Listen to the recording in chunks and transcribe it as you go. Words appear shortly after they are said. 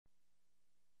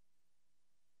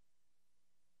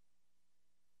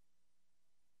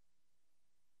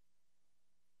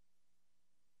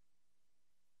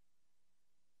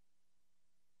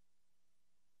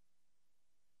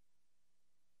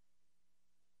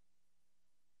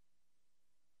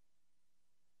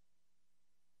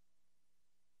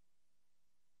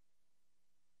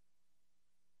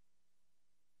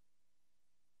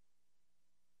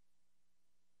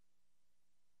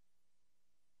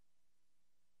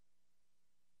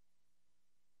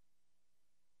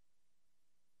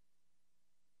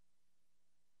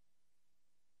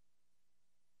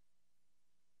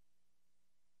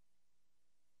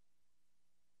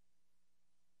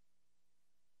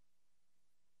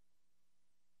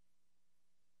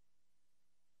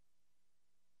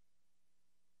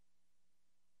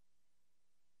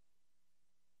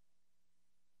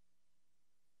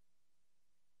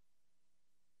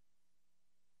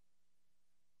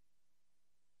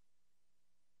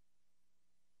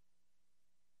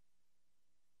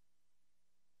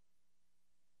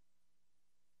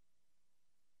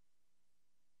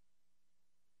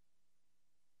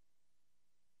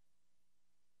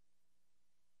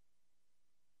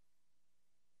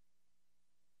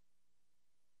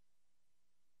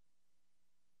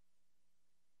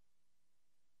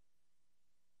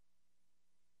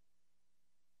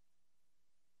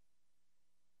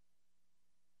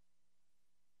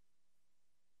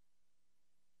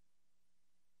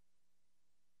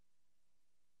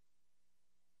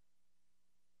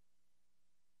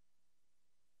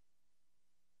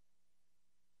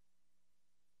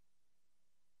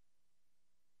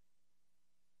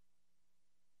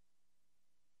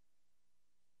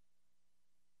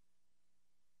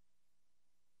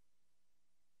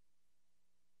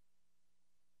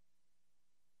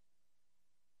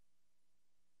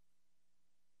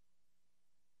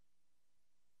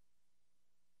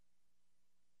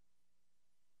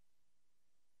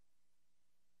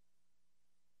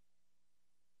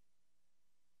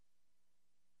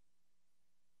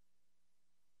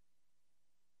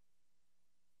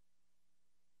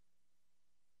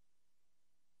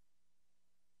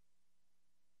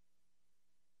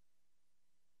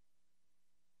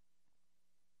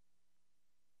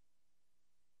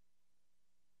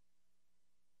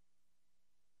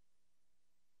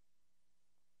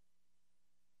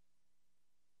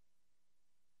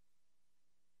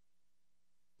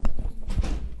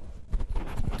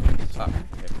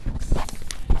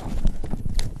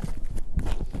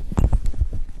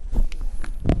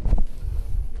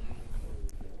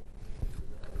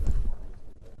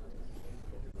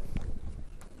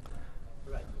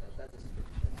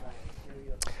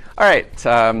All right,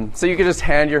 so you can just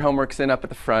hand your homeworks in up at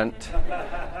the front.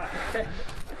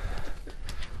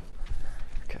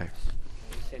 Okay.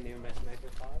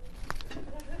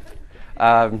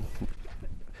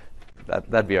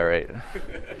 That'd be all right.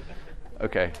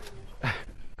 Okay.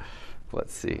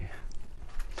 Let's see.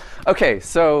 Okay,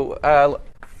 so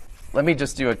let me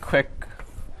just do a quick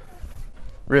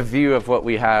review of what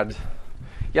we had.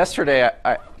 Yesterday,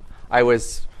 I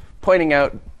was pointing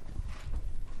out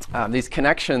these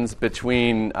connections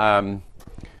between,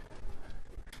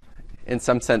 in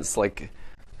some sense, like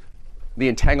the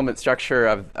entanglement structure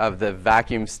of the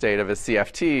vacuum state of a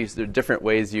CFT. So there are different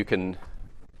ways you can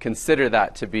consider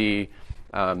that to be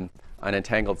an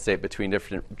entangled state between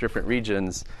different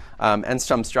regions, and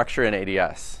some structure in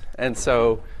ADS. And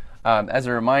so, as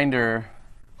a reminder,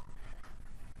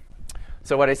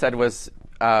 so what I said was,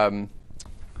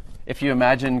 if you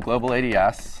imagine global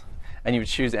ADS, and you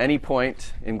choose any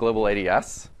point in global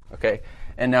ADS, okay,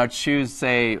 and now choose,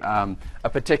 say, a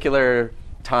particular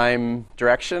time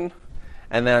direction,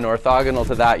 and then orthogonal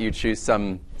to that, you choose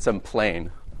some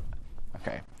plane,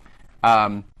 okay.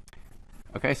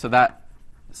 Okay, so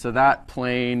that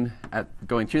plane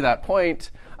going through that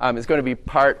point is going to be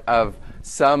part of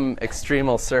some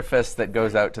extremal surface that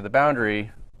goes out to the boundary,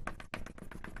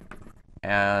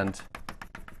 and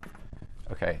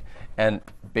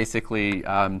basically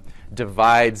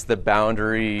divides the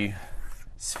boundary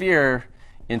sphere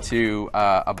into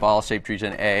a ball-shaped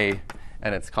region A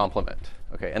and its complement.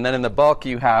 Okay, and then in the bulk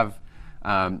you have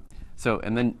and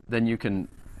then you can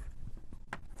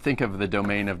think of the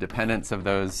domain of dependence of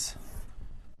those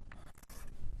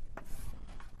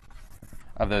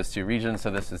two regions. So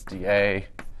this is dA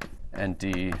and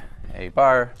dA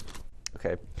bar.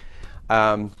 Okay,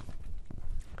 and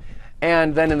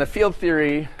then in the field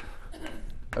theory.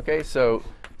 Okay, so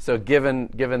given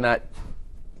that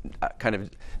kind of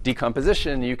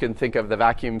decomposition, you can think of the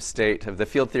vacuum state of the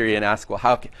field theory and ask,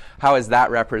 well, how is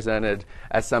that represented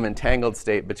as some entangled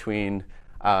state between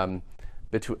of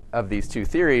these two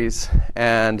theories?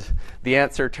 And the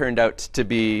answer turned out to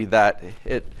be that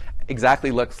it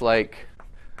exactly looks like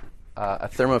a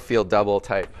thermofield double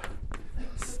type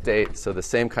state. So the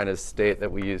same kind of state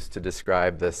that we use to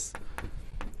describe this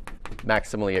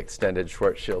maximally extended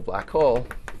Schwarzschild black hole,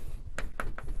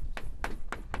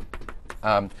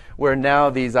 where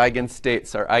now these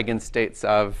eigenstates are eigenstates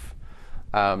of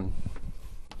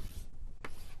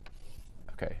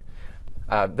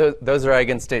those are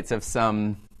eigenstates of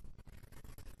some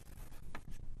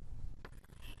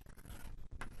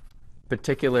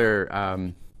particular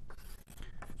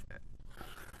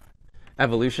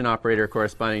evolution operator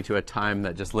corresponding to a time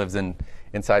that just lives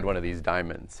inside one of these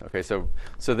diamonds. Okay, so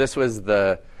this was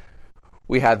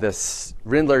we had this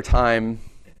Rindler time,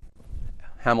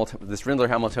 this Rindler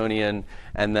Hamiltonian,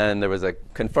 and then there was a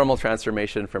conformal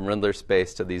transformation from Rindler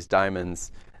space to these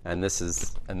diamonds, and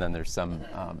then there's some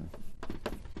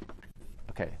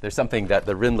there's something that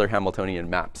the Rindler Hamiltonian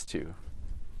maps to.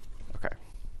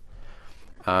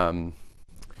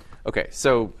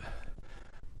 So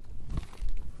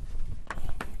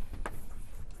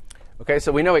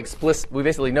we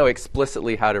basically know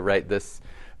explicitly how to write this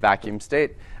vacuum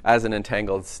state as an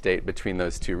entangled state between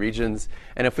those two regions.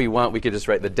 And if we want, we could just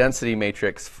write the density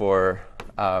matrix for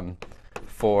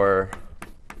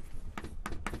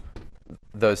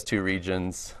those two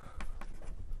regions.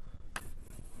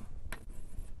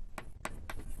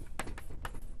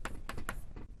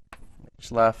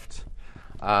 Left.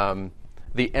 The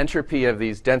entropy of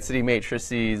these density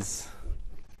matrices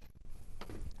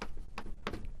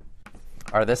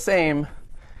are the same,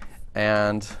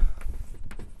 and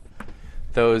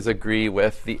those agree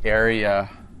with the area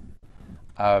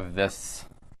of this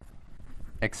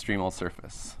extremal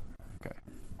surface.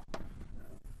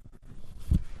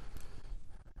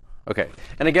 Okay.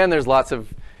 And again, there's lots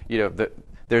of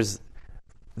there's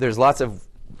lots of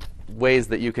ways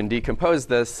that you can decompose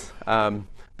this,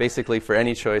 basically for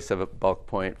any choice of a bulk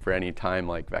point for any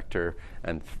time-like vector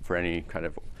and for any kind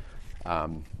of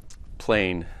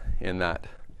plane in that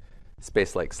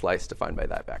space-like slice defined by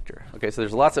that vector. Okay, so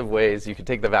there's lots of ways you can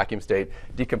take the vacuum state,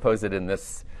 decompose it in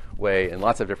this way, in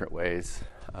lots of different ways.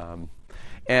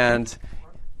 And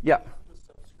yeah.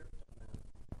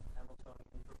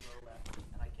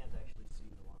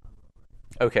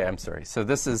 Okay, I'm sorry. So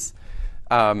this is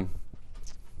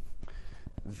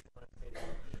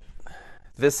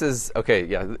okay.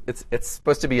 Yeah, it's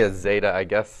supposed to be a zeta, I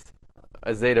guess,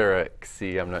 a zeta or a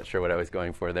xi. I'm not sure what I was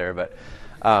going for there, but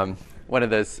one of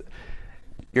those,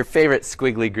 your favorite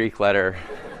squiggly Greek letter,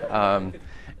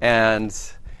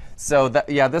 and So that,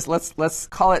 yeah, let's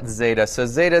call it zeta. So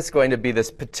zeta is going to be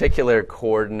this particular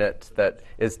coordinate that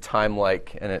is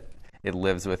time-like, and it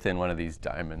lives within one of these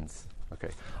diamonds.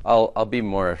 Okay, I'll be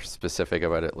more specific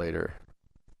about it later.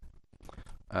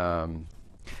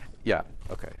 Yeah.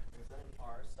 Okay. Is that an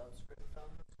R subscript on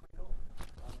the squiggle?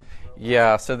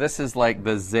 Yeah. So this is like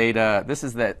the zeta. This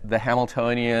is the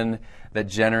Hamiltonian that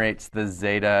generates the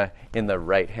zeta in the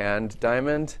right-hand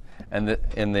diamond, and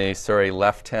in the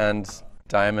left-hand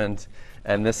diamond,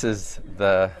 and this is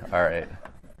the, all right.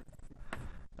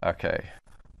 Okay.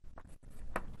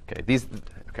 These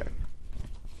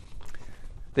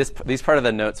part of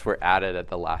the notes were added at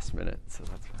the last minute, so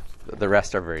the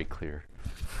rest are very clear.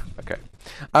 Okay.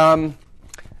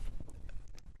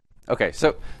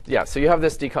 So you have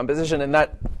this decomposition, and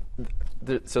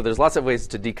so there's lots of ways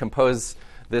to decompose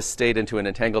this state into an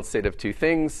entangled state of two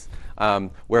things,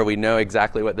 where we know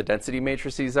exactly what the density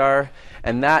matrices are.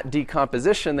 And that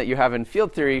decomposition that you have in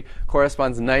field theory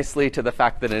corresponds nicely to the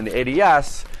fact that in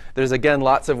ADS, there's, again,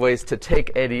 lots of ways to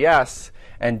take ADS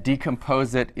and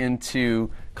decompose it into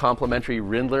complementary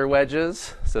Rindler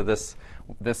wedges. So this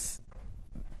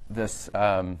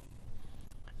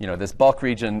bulk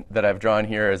region that I've drawn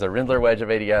here is a Rindler wedge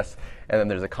of ADS, and then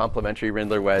there's a complementary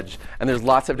Rindler wedge. And there's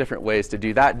lots of different ways to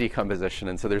do that decomposition.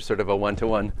 And so there's sort of a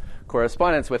one-to-one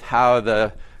correspondence with how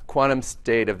the quantum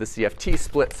state of the CFT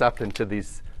splits up into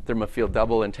these thermofield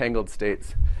double entangled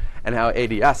states, and how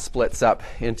ADS splits up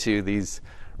into these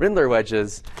Rindler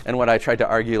wedges. And what I tried to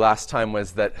argue last time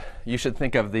was that you should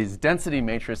think of these density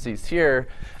matrices here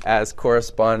as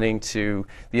corresponding to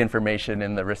the information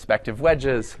in the respective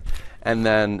wedges, and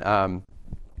then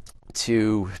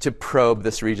to probe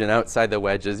this region outside the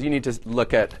wedges, you need to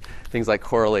look at things like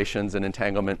correlations and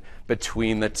entanglement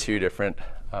between the two different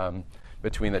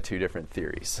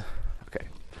theories.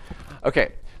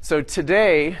 Okay. So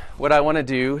today, what I want to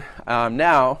do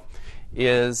now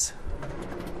is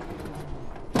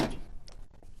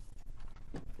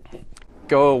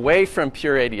go away from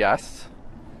pure ADS.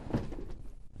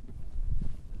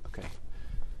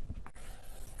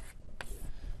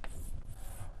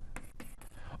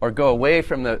 Or go away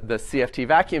from the CFT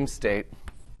vacuum state.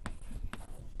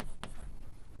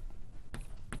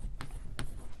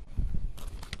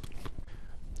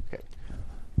 Okay.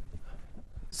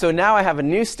 So now I have a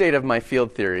new state of my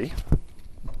field theory.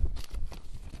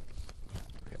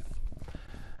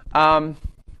 Okay.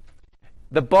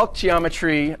 The bulk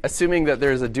geometry, assuming that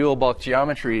there's a dual bulk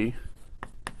geometry,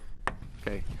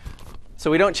 okay.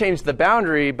 So we don't change the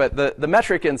boundary, but the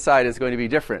metric inside is going to be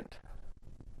different.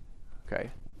 Okay.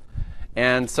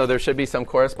 And so there should be some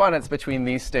correspondence between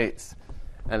these states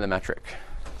and the metric.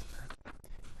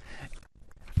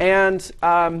 And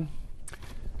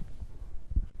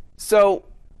so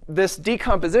this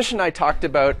decomposition I talked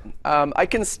about, I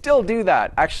can still do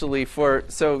that actually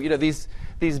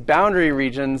these boundary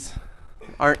regions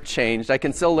aren't changed. I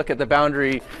can still look at the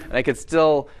boundary, and I could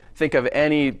still think of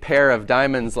any pair of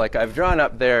diamonds like I've drawn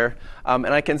up there, and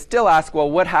I can still ask, well,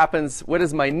 what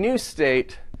is my new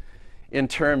state in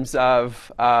terms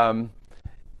of a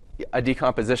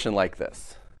decomposition like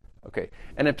this? Okay.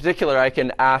 And in particular, I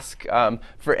can ask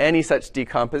for any such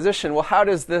decomposition, well, how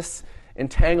does this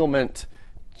entanglement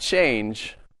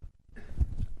change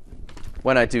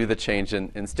when I do the change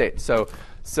in state?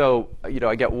 So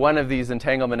I get one of these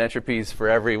entanglement entropies for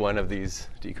every one of these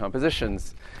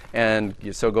decompositions. And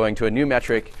so going to a new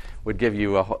metric would give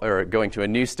you, or going to a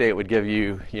new state would give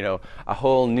you, a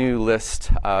whole new list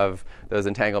of those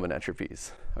entanglement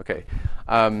entropies. Okay.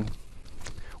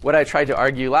 What I tried to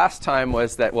argue last time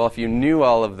was that, well, if you knew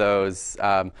all of those,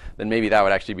 then maybe that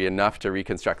would actually be enough to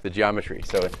reconstruct the geometry.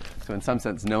 So in some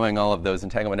sense, knowing all of those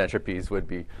entanglement entropies would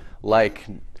be like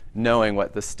knowing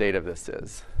what the state of this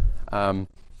is. So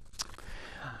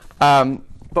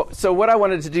what I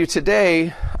wanted to do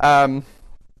today,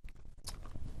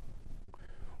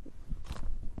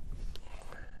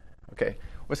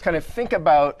 was kind of think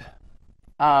about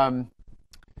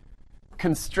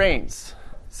constraints.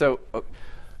 So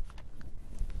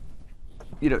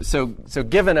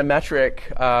given a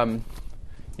metric,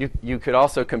 you could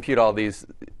also compute all these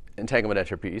entanglement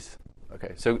entropies.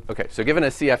 So given a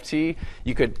CFT,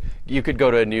 you could go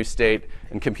to a new state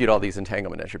and compute all these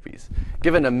entanglement entropies.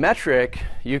 Given a metric,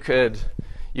 you could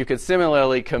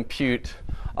similarly compute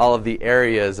all of the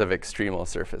areas of extremal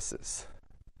surfaces.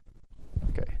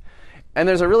 Okay. And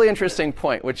there's a really interesting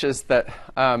point, which is that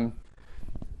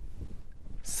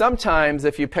sometimes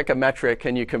if you pick a metric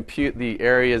and you compute the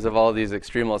areas of all these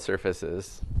extremal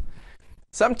surfaces,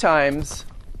 sometimes,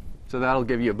 so that'll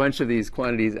give you a bunch of these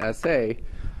quantities SA,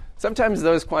 sometimes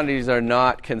those quantities are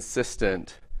not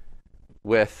consistent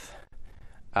with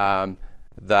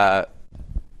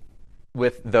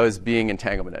with those being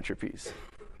entanglement entropies.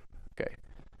 Okay,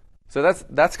 so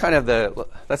that's kind of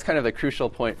the crucial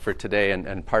point for today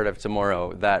and part of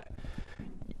tomorrow, that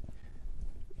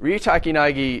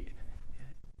Ryu-Takenagi,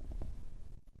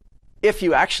 if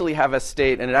you actually have a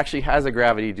state and it actually has a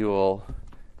gravity dual,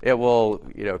 it will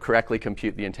correctly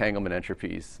compute the entanglement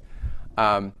entropies.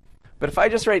 But if I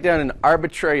just write down an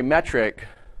arbitrary metric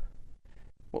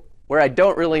where I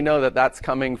don't really know that that's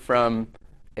coming from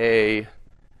a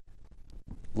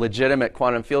legitimate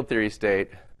quantum field theory state,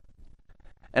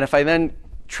 and if I then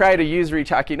try to use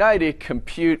Ryu-Takenagi to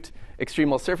compute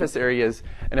extremal surface areas,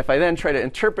 and if I then try to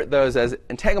interpret those as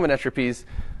entanglement entropies,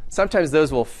 sometimes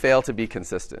those will fail to be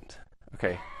consistent.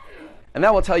 Okay, and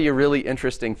that will tell you really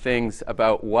interesting things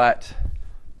about what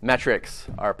metrics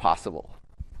are possible.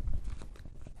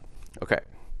 Okay.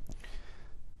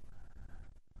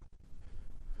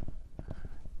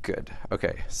 Good.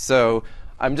 Okay. So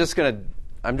I'm just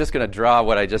gonna draw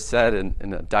what I just said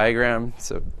in a diagram,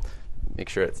 so make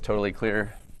sure it's totally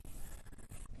clear.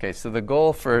 Okay. So the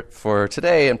goal for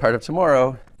today and part of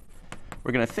tomorrow,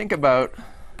 we're going to think about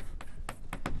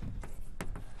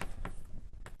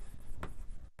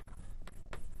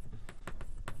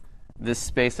this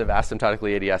space of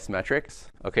asymptotically ADS metrics.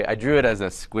 Okay, I drew it as a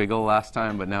squiggle last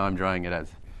time, but now I'm drawing it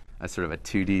as sort of a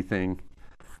 2D thing.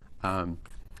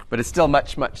 But it's still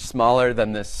much, much smaller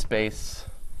than this space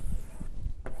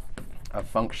of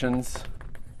functions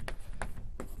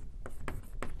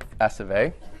S of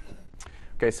A.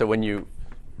 Okay, so when you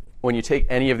take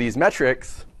any of these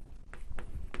metrics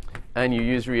and you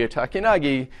use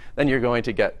Ryu-Takenagi, then you're going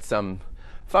to get some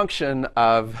function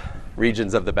of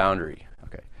regions of the boundary.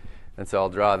 Okay, and so I'll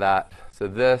draw that. So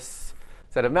this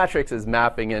set of metrics is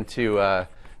mapping into a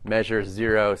measure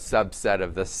 0 subset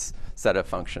of this set of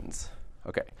functions.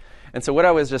 Okay, and so what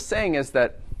I was just saying is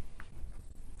that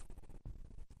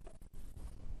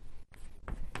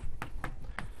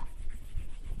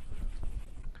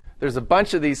there's a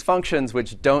bunch of these functions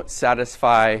which don't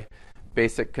satisfy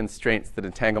basic constraints that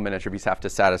entanglement entropies have to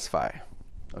satisfy.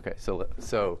 Okay, so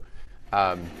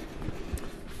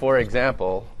for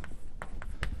example,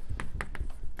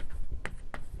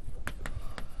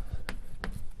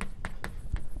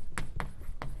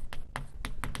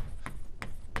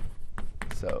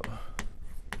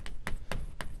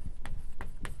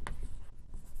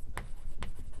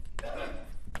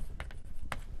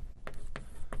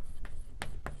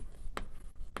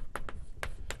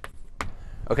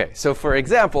 so for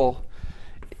example,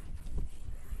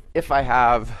 if I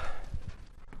have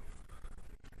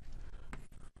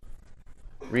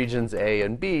regions A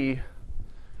and B,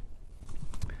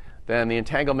 then the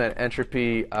entanglement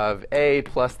entropy of A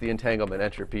plus the entanglement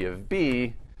entropy of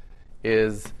B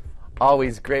is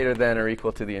always greater than or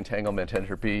equal to the entanglement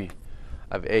entropy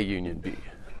of A union B.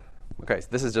 Okay, so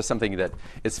this is just something that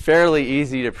is fairly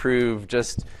easy to prove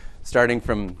just starting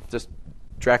from just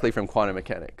directly from quantum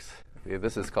mechanics. Okay,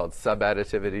 this is called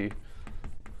subadditivity.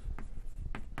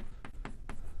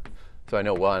 So I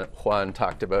know Juan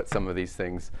talked about some of these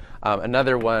things.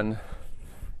 Another one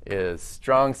is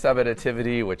strong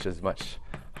subadditivity, which is much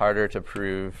harder to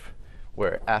prove,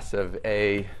 where S of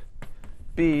A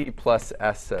B plus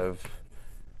S of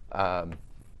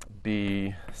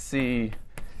B C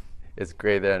is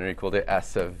greater than or equal to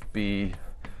S of B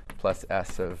plus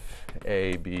S of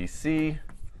A B C.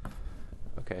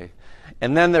 Okay,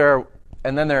 and then there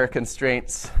are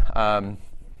constraints.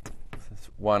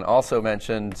 One also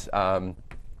mentioned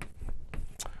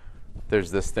there's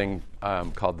this thing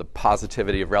called the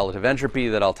positivity of relative entropy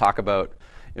that I'll talk about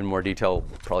in more detail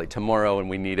probably tomorrow when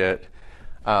we need it.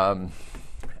 And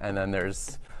then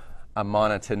there's a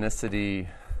monotonicity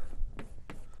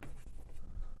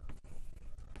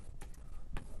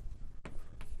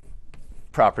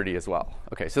property as well.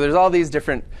 Okay, so there's all these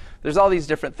different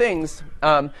things.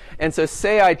 And so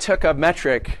say I took a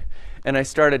metric and I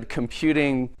started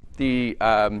computing the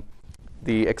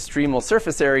extremal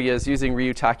surface areas using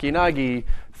Ryu-Takenagi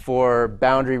for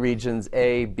boundary regions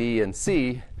A, B, and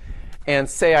C, and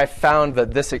say I found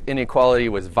that this inequality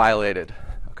was violated.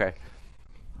 Okay.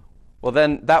 Well,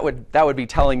 then that would be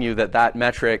telling you that that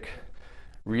metric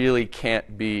really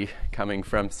can't be coming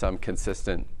from some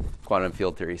consistent quantum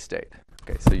field theory state.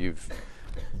 Okay, so you've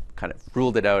kind of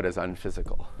ruled it out as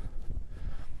unphysical.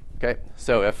 Okay,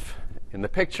 so if in the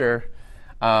picture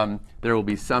there will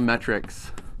be some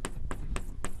metrics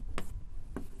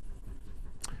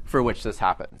for which this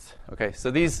happens. Okay, so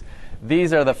these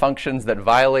are the functions that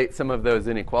violate some of those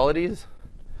inequalities.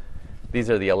 These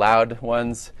are the allowed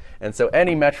ones. And so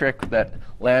any metric that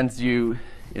lands you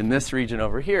in this region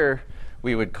over here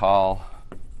we would call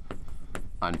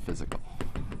unphysical.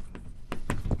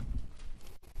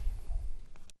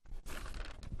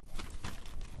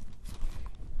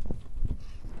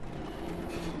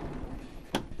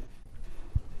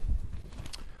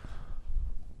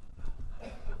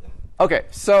 Okay,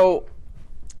 so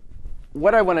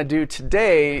what I want to do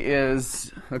today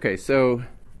is, okay, so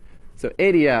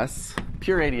ADS,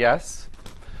 pure ADS,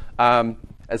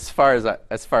 as far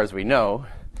as we know,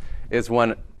 is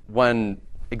one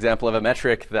example of a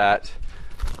metric that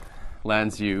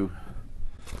lands you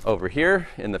over here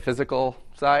in the physical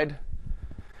side,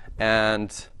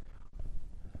 and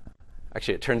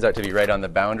actually it turns out to be right on the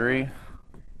boundary.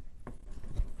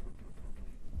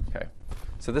 Okay,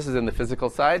 so this is in the physical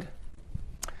side.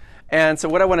 And so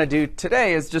what I want to do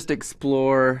today is just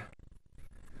explore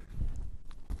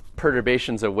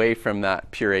perturbations away from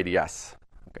that pure ADS.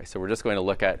 Okay, so we're just going to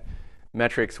look at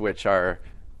metrics which are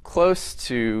close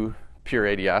to pure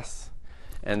ADS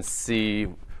and see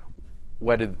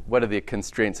what do the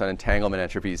constraints on entanglement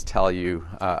entropies tell you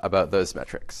about those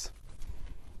metrics.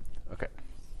 Okay.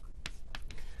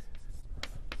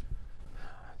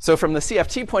 So from the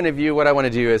CFT point of view, what I want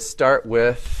to do is start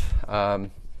with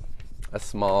a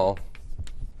small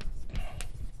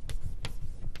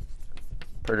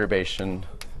perturbation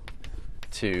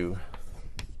to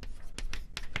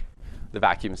the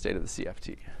vacuum state of the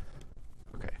CFT.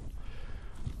 Okay.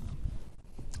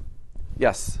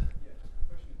 Yes? Yeah, just a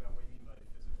question about what you mean by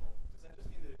physical. Does that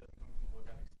just mean that it doesn't come from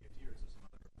organic CFT, or is there some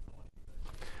other?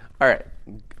 All right,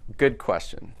 good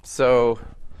question. So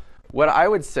what I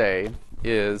would say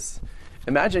is,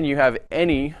 imagine you have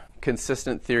any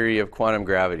consistent theory of quantum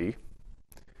gravity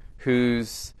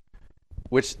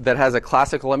that has a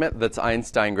classical limit that's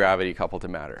Einstein gravity coupled to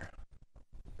matter.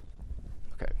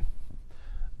 Okay.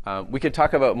 We could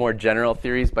talk about more general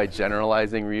theories by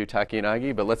generalizing Ryutake and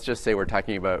Agi, but let's just say we're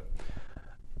talking about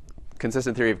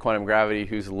consistent theory of quantum gravity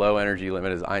whose low energy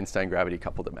limit is Einstein gravity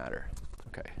coupled to matter.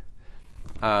 Okay.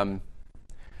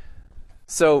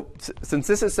 So since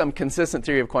this is some consistent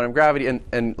theory of quantum gravity,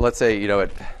 and let's say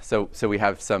so we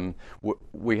have some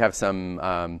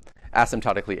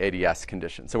asymptotically ADS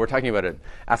conditions. So we're talking about an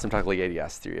asymptotically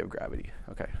ADS theory of gravity.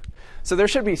 Okay. So there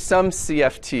should be some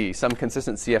CFT, some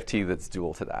consistent CFT that's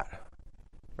dual to that,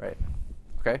 right?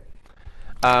 Okay.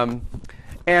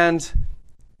 And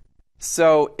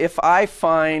so if I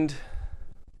find,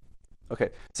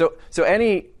 okay, so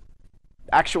any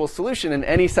actual solution in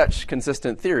any such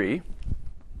consistent theory.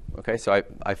 Okay, so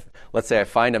let's say I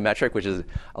find a metric which is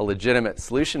a legitimate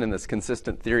solution in this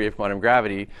consistent theory of quantum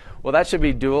gravity. Well, that should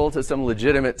be dual to some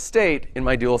legitimate state in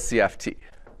my dual CFT.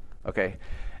 Okay,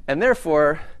 and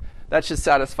therefore, that should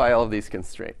satisfy all of these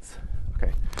constraints.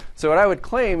 Okay, so what I would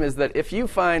claim is that if you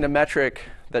find a metric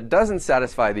that doesn't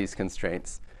satisfy these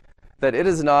constraints, that it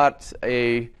is not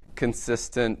a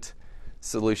consistent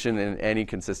solution in any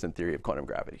consistent theory of quantum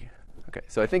gravity. Okay,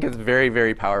 so I think it's very,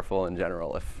 very powerful in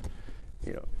general if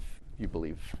you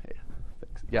believe things.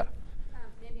 Yeah.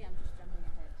 Maybe I'm just jumping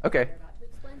ahead. Okay. You're about to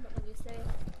explain, but when you say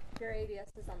pure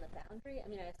ADS is on the boundary, I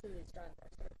mean, I assume these drawings are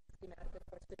sort of schematic, of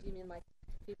course, but do you mean like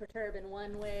if you perturb in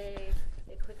one way,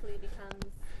 it quickly becomes?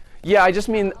 Yeah, I just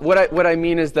mean what I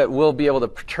mean is that we'll be able to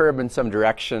perturb in some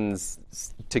directions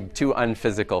to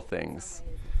unphysical things.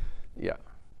 Yeah.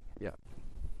 Yeah.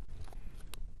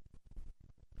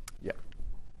 Yeah.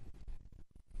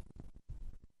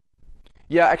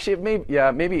 Yeah. Actually,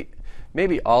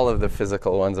 maybe all of the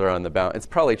physical ones are on the boundary. It's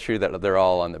probably true that they're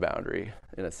all on the boundary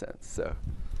in a sense. So,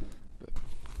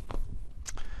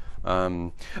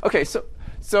 okay.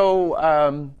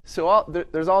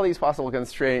 There's all these possible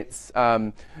constraints,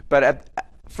 but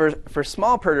for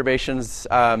small perturbations,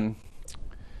 okay.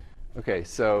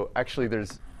 So actually,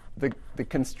 there's the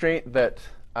constraint that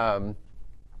the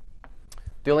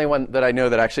only one that I know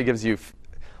that actually gives you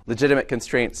legitimate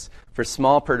constraints for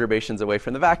small perturbations away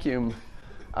from the vacuum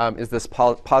is this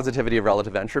positivity of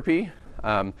relative entropy.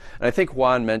 And I think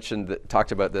Juan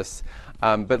talked about this.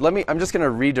 But I'm just going to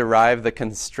rederive the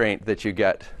constraint that you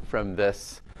get from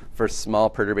this for small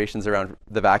perturbations around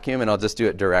the vacuum, and I'll just do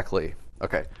it directly.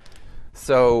 Okay.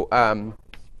 So what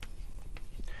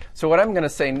I'm going to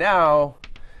say now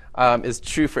is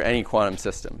true for any quantum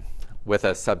system with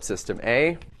a subsystem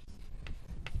A.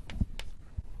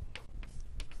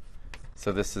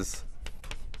 So this is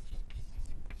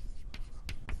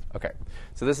okay.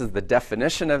 So this is the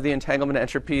definition of the entanglement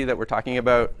entropy that we're talking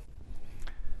about.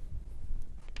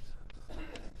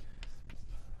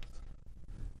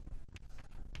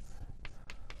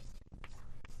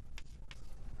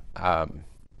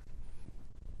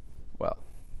 Well,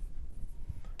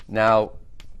 now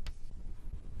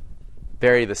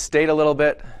vary the state a little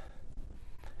bit,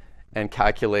 and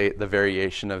calculate the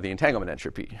variation of the entanglement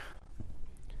entropy.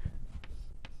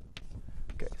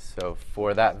 Okay, so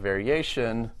for that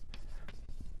variation,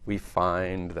 we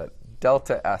find that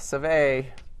delta S of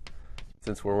A,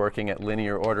 since we're working at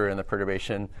linear order in the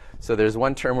perturbation, so there's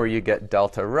one term where you get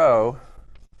delta rho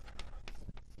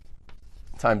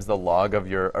times the log of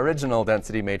your original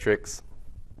density matrix.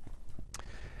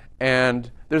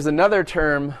 And there's another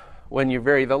term when you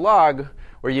vary the log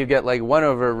where you get like 1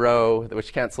 over rho,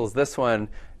 which cancels this one,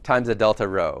 times a delta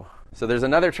rho. So there's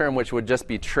another term which would just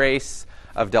be trace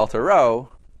of delta rho.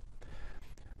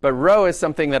 But rho is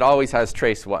something that always has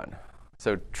trace 1.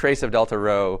 So trace of delta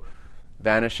rho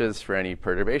vanishes for any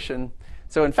perturbation.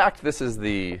 So in fact, this is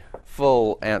the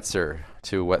full answer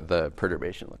to what the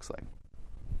perturbation looks like.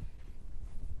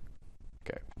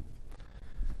 Okay.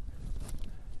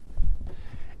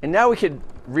 And now we could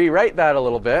rewrite that a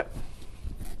little bit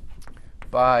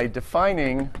by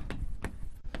defining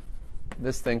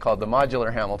this thing called the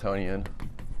modular Hamiltonian.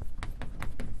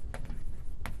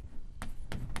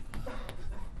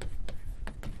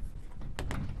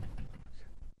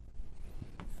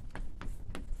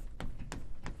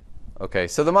 Okay,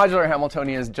 so the modular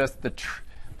Hamiltonian is just the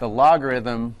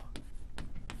logarithm.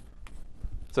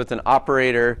 So it's an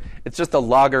operator. It's just a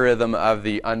logarithm of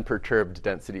the unperturbed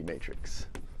density matrix.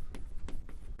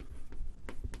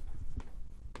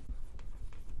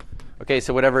 Okay,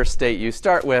 so whatever state you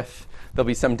start with, there'll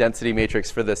be some density matrix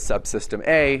for this subsystem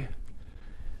A,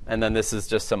 and then this is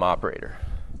just some operator.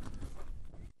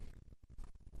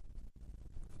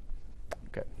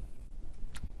 Okay.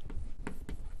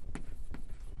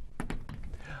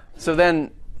 So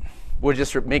then we'll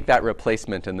just make that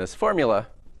replacement in this formula.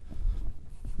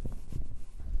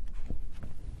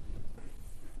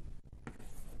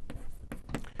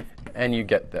 And you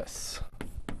get this.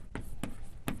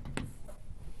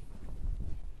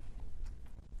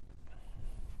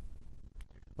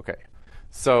 Okay,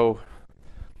 so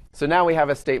now we have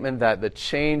a statement that the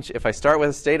change, if I start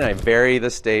with a state and I vary the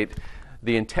state,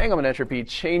 the entanglement entropy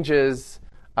changes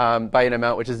by an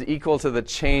amount which is equal to the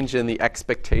change in the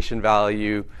expectation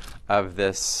value of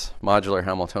this modular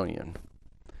Hamiltonian.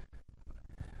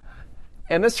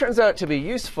 And this turns out to be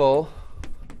useful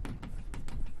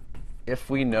if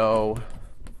we know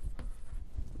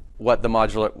what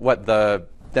the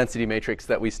density matrix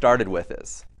that we started with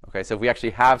is. Okay, so if we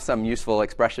actually have some useful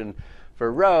expression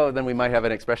for rho, then we might have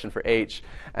an expression for h,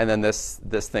 and then this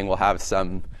thing will have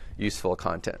some useful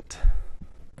content.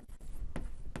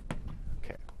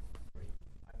 Okay.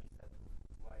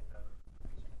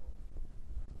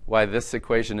 Why this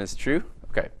equation is true?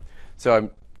 Okay, so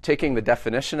I'm taking the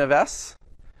definition of S,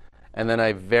 and then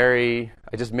I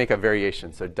just make a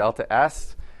variation. So delta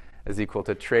S is equal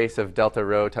to trace of delta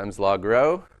rho times log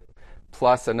rho,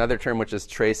 plus another term which is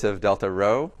trace of delta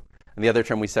rho. And the other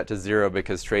term we set to 0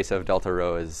 because trace of delta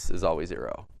rho is always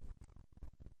 0.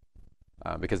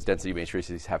 Because density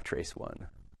matrices have trace 1.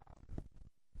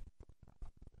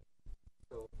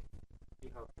 So we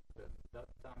have that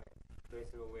term trace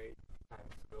rho way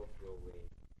times log rho way.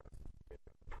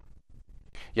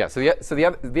 Yeah, so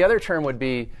the other term would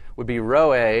be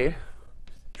rho a,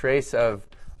 trace of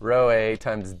rho a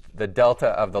times the delta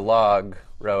of the log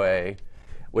rho a,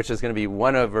 which is going to be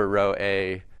 1 over rho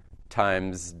a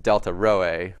times delta rho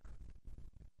a.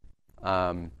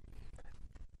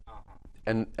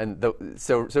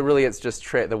 So really it's just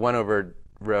the 1 over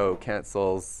rho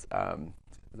cancels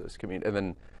those and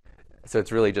then so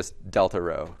it's really just delta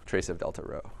rho, trace of delta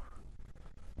rho.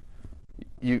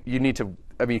 You need to,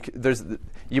 I mean,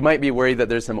 you might be worried that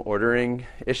there's some ordering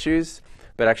issues,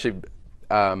 but actually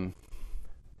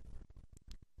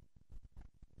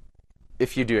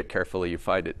if you do it carefully, you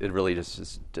find it really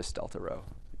just delta rho.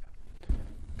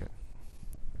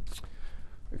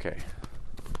 Okay.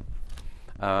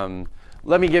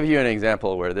 Let me give you an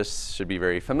example where this should be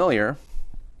very familiar.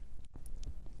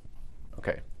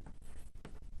 Okay.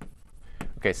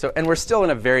 Okay, so, and we're still in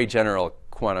a very general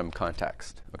quantum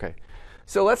context. Okay.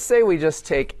 So let's say we just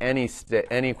take any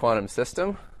quantum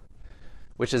system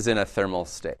which is in a thermal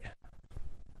state.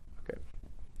 Okay.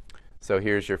 So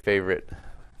here's your favorite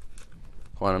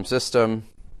quantum system.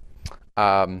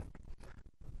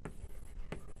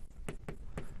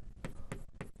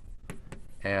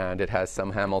 And it has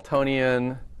some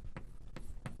Hamiltonian.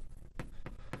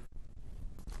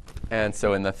 And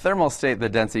so in the thermal state, the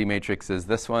density matrix is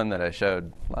this one that I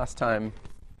showed last time.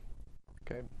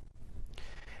 Okay.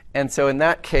 And so in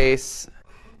that case,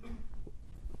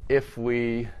 if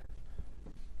we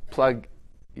plug,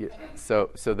 so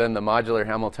then the modular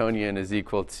Hamiltonian is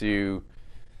equal to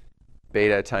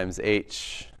beta times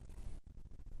h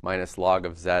minus log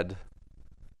of z.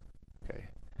 Okay.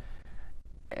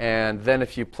 And then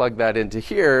if you plug that into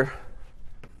here,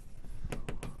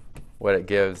 what it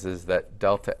gives is that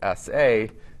delta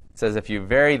SA says if you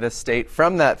vary the state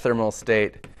from that thermal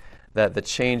state, that the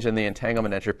change in the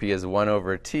entanglement entropy is 1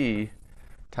 over T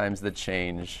times the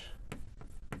change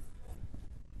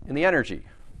in the energy.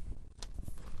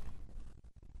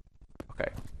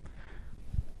 Okay.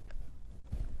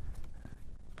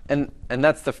 And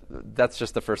that's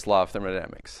just the first law of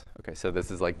thermodynamics. Okay, so this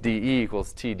is like dE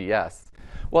equals TdS.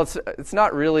 Well, it's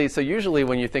not really. So usually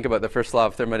when you think about the first law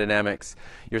of thermodynamics,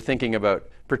 you're thinking about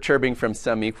perturbing from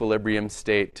some equilibrium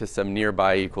state to some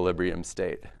nearby equilibrium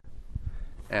state.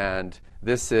 And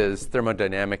this is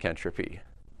thermodynamic entropy.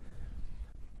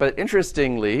 But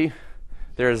interestingly,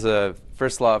 there's a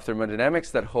first law of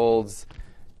thermodynamics that holds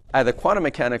at the quantum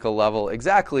mechanical level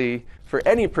exactly for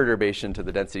any perturbation to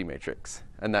the density matrix.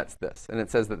 And that's this. And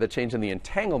it says that the change in the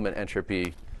entanglement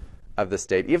entropy of the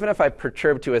state, even if I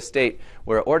perturb to a state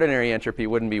where ordinary entropy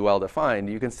wouldn't be well defined,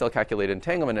 you can still calculate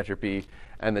entanglement entropy.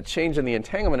 And the change in the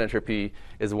entanglement entropy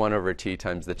is 1 over T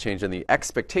times the change in the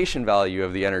expectation value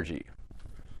of the energy.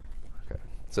 Okay.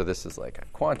 So this is like a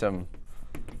quantum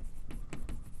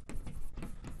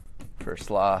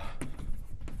first law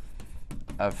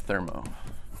of thermo.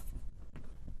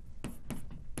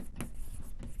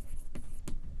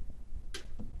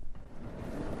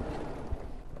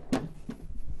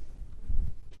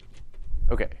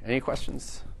 Okay, any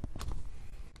questions?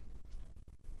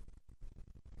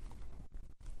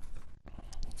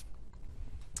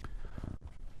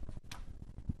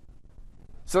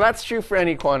 So that's true for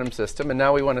any quantum system, and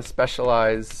now we want to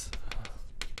specialize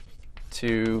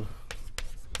to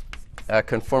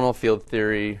conformal field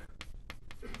theory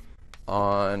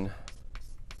on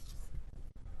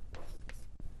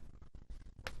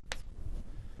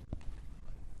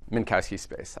Minkowski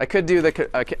space. I could do a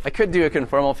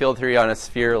conformal field theory on a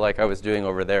sphere like I was doing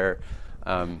over there,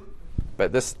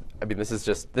 but this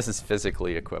is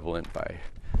physically equivalent by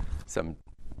some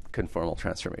conformal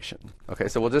transformation. Okay,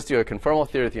 so we'll just do a conformal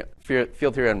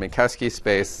field theory on Minkowski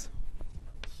space,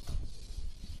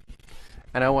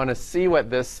 and I want to see what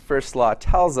this first law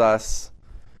tells us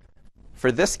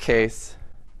for this case.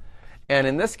 And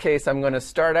in this case, I'm going to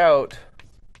start out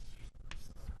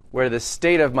where the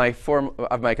state of my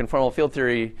conformal field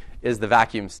theory is the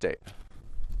vacuum state.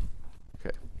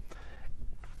 Okay.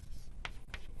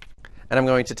 And I'm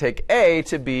going to take A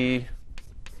to be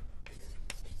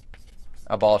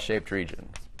a ball-shaped region.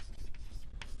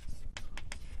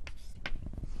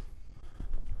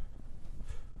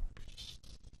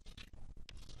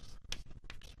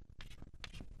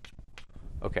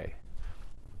 Okay.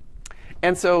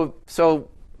 And so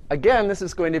again, this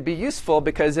is going to be useful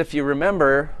because if you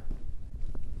remember,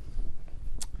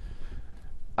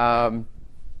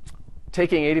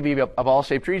 taking A to be a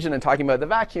ball-shaped region and talking about the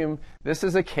vacuum, this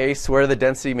is a case where the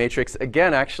density matrix,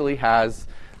 again, actually has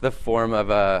the form of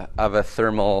a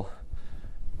thermal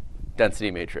density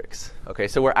matrix. Okay,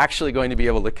 so we're actually going to be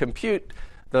able to compute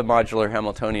the modular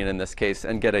Hamiltonian in this case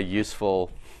and get a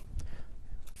useful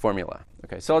formula.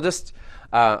 Okay, so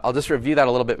I'll just review that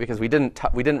a little bit because we didn't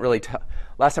really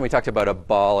last time we talked about a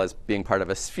ball as being part of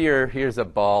a sphere. Here's a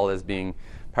ball as being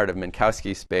part of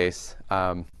Minkowski space.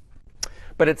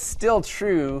 But it's still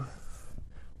true,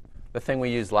 the thing we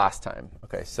used last time.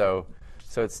 Okay, so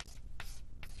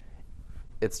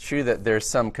it's true that there's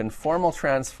some conformal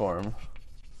transform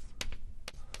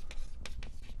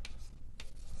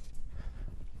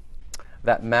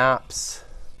that maps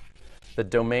the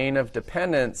domain of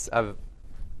dependence of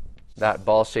that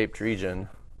ball-shaped region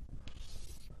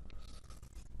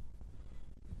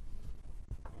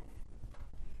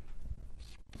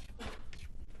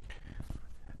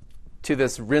to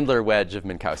this Rindler wedge of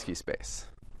Minkowski space.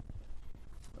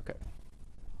 Okay.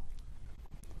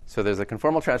 So there's a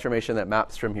conformal transformation that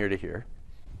maps from here to here.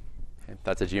 Okay.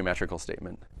 That's a geometrical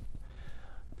statement.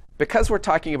 Because we're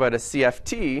talking about a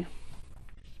CFT,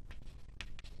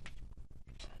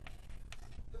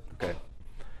 okay.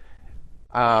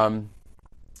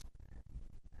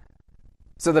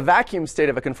 So the vacuum state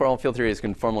of a conformal field theory is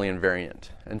conformally invariant.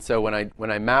 And so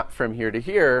when I map from here to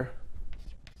here,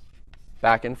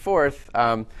 back and forth,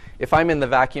 if I'm in the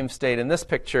vacuum state in this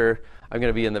picture, I'm going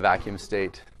to be in the vacuum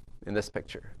state in this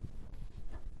picture.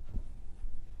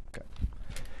 Okay.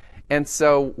 And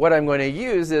so what I'm going to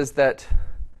use is that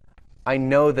I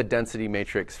know the density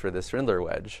matrix for this Rindler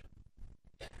wedge.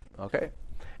 Okay.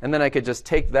 And then I could just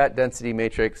take that density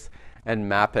matrix and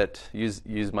map it,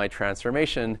 use my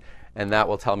transformation, and that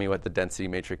will tell me what the density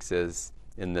matrix is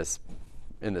in this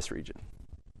region,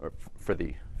 or for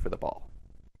the ball.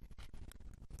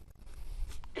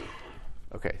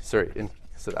 Okay, sorry.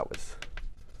 So that was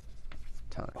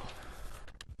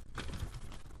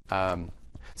time.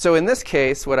 So in this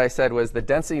case, what I said was the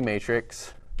density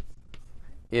matrix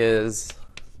is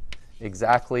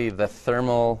exactly the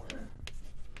thermal.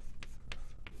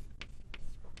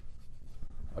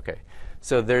 Okay,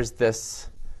 so there's this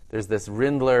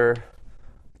Rindler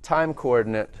time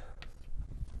coordinate,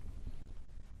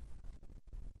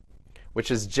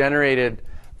 which is generated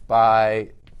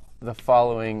by the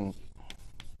following.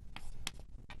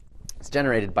 It's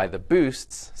generated by the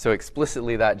boosts. So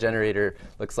explicitly, that generator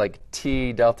looks like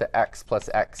T delta x plus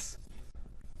x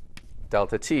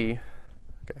delta t.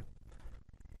 Okay.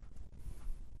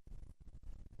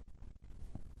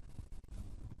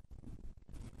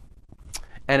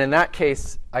 And in that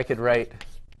case, I could write,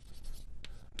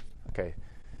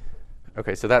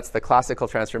 okay, so that's the classical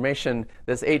transformation.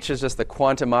 This h is just the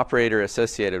quantum operator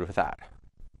associated with that.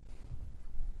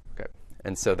 Okay,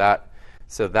 and so that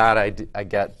I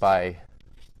get by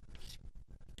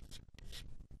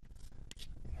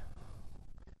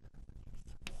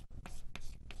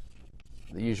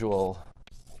the usual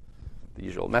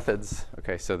methods.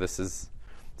 Okay, so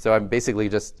I'm basically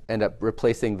just end up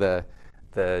replacing the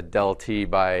del t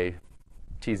by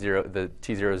t0, the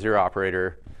t00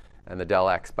 operator, and the del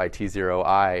x by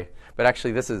t0i. But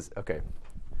actually, this is okay.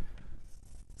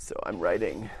 So I'm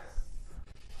writing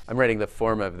the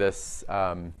form of this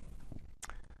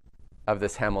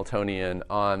Hamiltonian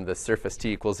on the surface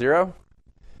t equals 0,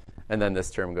 and then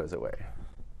this term goes away.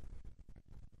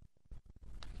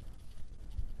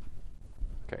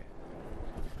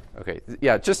 Okay.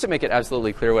 Yeah, just to make it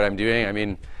absolutely clear what I'm doing, I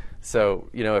mean, so,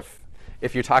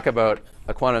 if you talk about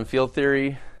a quantum field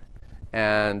theory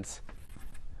and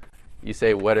you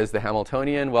say, what is the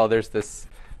Hamiltonian? Well, there's this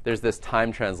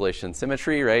time translation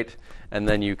symmetry, right? And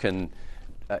then you can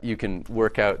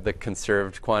work out the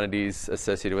conserved quantities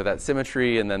associated with that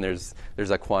symmetry, and then there's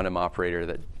a quantum operator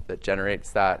that generates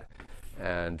that,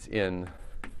 and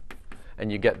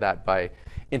you get that by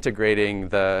integrating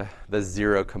the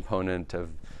zero component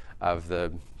of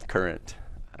the current.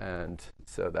 And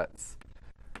so that's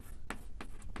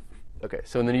okay.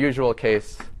 So in the usual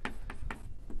case,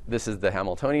 this is the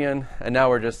Hamiltonian, and now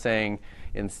we're just saying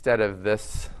instead of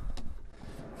this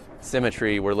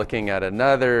symmetry, we're looking at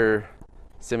another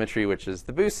symmetry, which is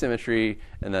the boost symmetry,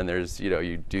 and then there's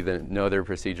you do the Noether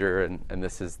procedure, and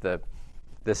this is the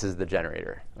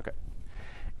generator. Okay,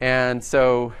 and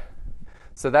so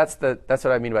that's what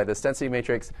I mean by this density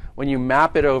matrix. When you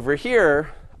map it over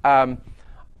here, so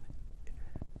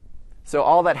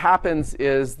all that happens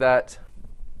is that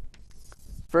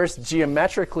first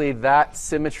geometrically that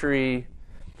symmetry,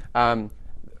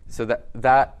 so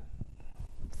that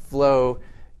flow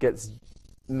gets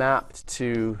mapped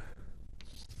to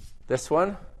this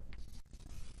one.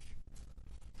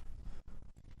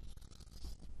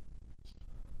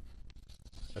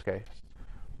 Okay.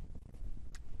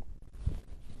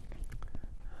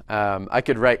 I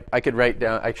could write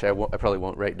down. Actually, I probably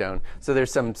won't write down. So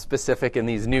there's some specific in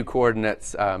these new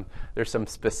coordinates. There's some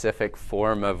specific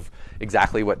form of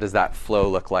exactly what does that flow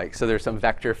look like. So there's some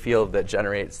vector field that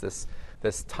generates this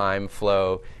time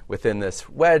flow within this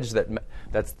wedge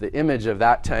that's the image of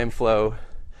that time flow.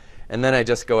 And then I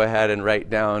just go ahead and write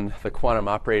down the quantum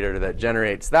operator that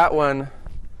generates that one.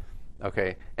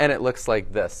 Okay, and it looks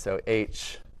like this. So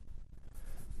H.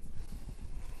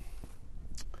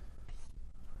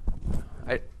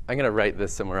 I'm going to write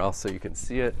this somewhere else so you can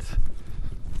see it.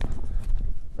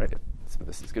 Right. So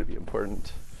this is going to be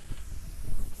important.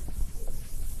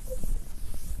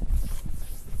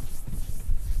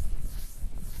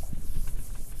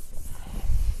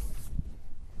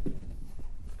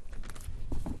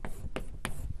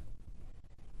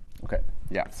 Okay.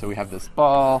 Yeah. So we have this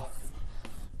ball.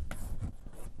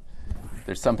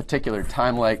 There's some particular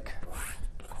time-like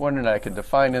coordinate I could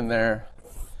define in there.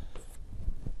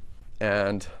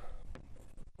 And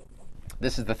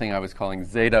this is the thing I was calling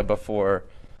zeta before.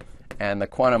 And the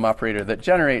quantum operator that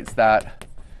generates that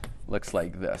looks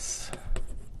like this.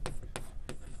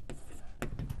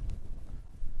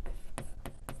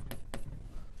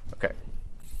 Okay.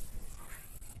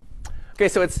 Okay,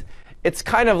 so it's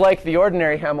kind of like the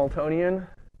ordinary Hamiltonian,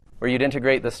 where you'd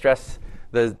integrate the stress,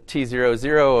 the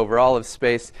T00 over all of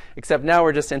space, except now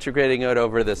we're just integrating it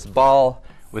over this ball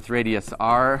with radius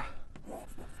r.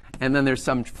 And then there's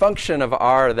some function of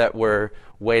r that we're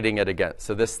weighting it against.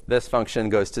 So this function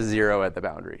goes to 0 at the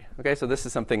boundary. Okay, so this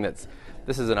is something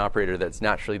this is an operator that's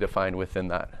naturally defined within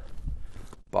that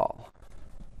ball.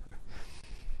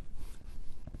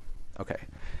 Okay,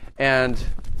 and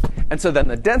so then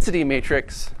the density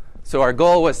matrix So our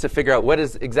goal was to figure out what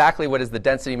is the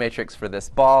density matrix for this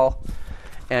ball.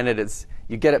 And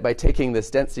you get it by taking this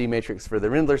density matrix for the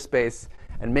Rindler space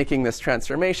and making this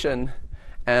transformation.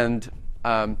 And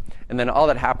then all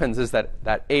that happens is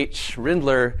that H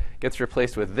Rindler gets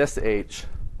replaced with this H.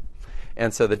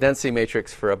 And so the density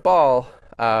matrix for a ball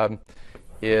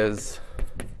is,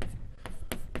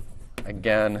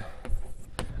 again,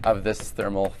 of this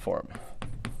thermal form.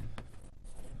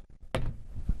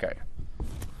 Okay.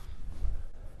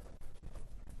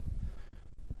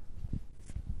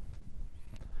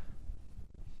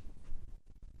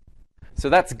 So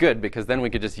that's good, because then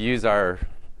we could just use our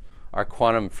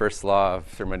quantum first law of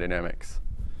thermodynamics.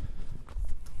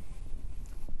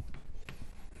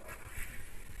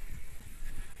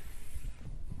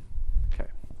 Okay.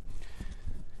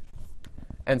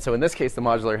 And so in this case, the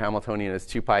modular Hamiltonian is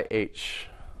 2 pi h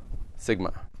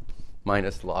sigma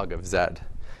minus log of z.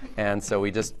 And so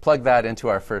we just plug that into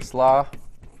our first law.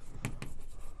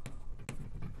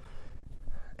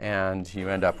 And you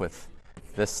end up with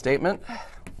this statement.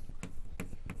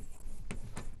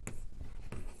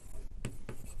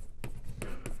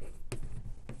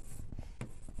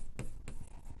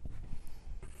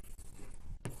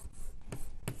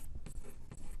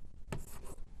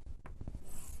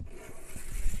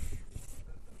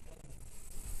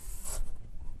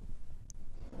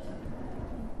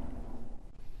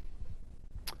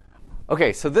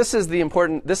 Okay, so this is the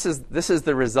important. This is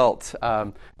the result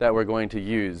that we're going to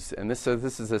use, and this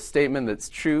is a statement that's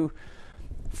true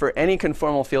for any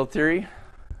conformal field theory.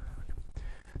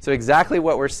 So exactly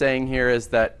what we're saying here is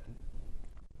that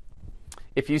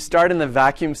if you start in the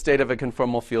vacuum state of a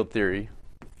conformal field theory,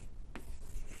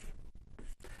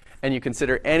 and you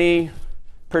consider any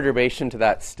perturbation to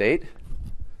that state,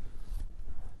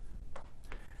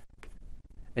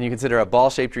 and you consider a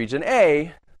ball-shaped region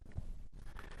A,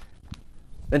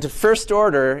 then to first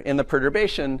order in the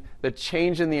perturbation, the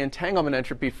change in the entanglement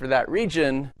entropy for that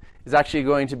region is actually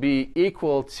going to be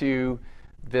equal to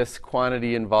this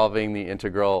quantity involving the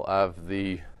integral of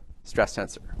the stress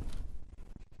tensor.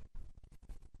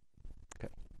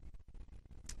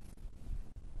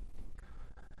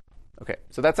 Okay,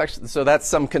 so that's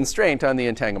some constraint on the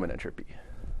entanglement entropy.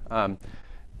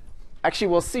 Actually,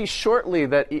 we'll see shortly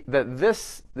that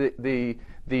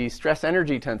the stress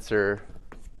energy tensor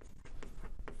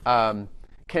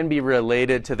can be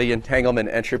related to the entanglement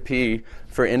entropy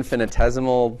for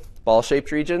infinitesimal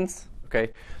ball-shaped regions.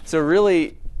 Okay, so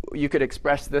really, you could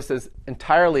express this as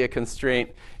entirely a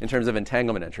constraint in terms of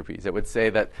entanglement entropies. It would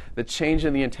say that the change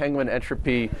in the entanglement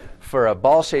entropy for a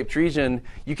ball-shaped region,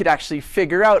 you could actually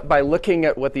figure out by looking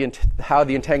at how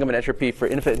the entanglement entropy for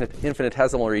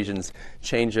infinitesimal regions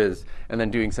changes, and then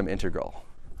doing some integral.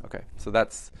 Okay, so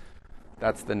that's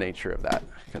the nature of that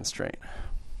constraint.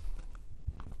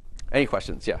 Any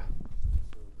questions? Yeah.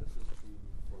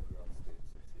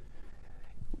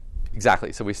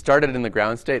 Exactly. So we started in the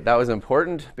ground state. That was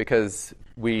important because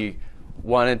we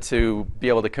wanted to be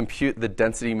able to compute the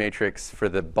density matrix for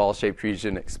the ball-shaped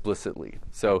region explicitly.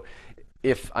 So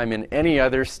if I'm in any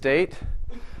other state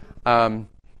in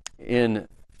a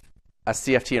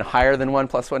CFT in higher than 1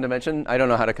 + 1 dimension, I don't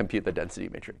know how to compute the density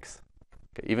matrix.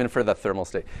 Okay, even for the thermal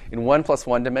state. In 1 +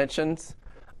 1 dimensions,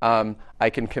 I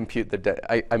can compute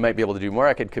I might be able to do more.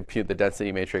 I could compute the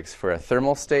density matrix for a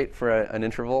thermal state for an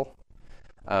interval.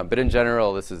 But in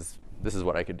general, this is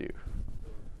what I could do.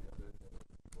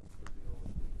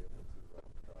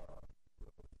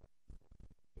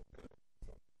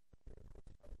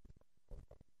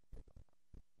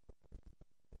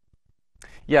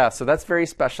 Yeah, so that's very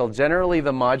special. Generally,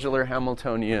 the modular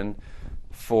Hamiltonian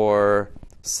for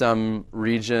some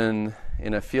region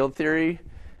in a field theory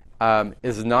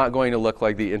is not going to look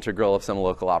like the integral of some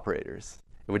local operators.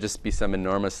 It would just be some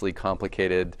enormously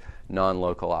complicated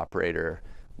non-local operator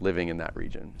living in that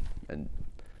region. And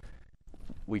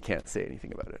we can't say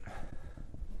anything about it.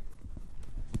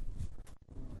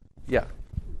 Yeah?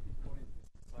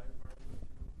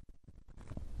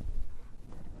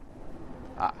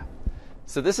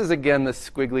 So this is, again, the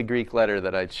squiggly Greek letter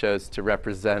that I chose to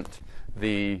represent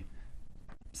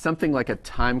something like a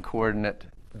time coordinate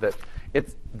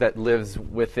that lives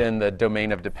within the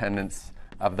domain of dependence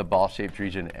of the ball-shaped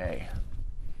region A.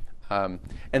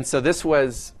 And so this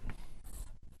was,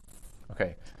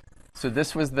 so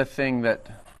this was the thing that,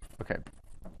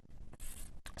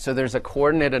 so there's a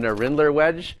coordinate in a Rindler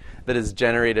wedge that is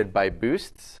generated by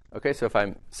boosts. Okay, so if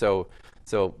I'm, so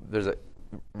there's a,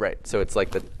 right, so it's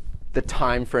like the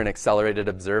time for an accelerated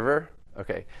observer.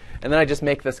 Okay, and then I just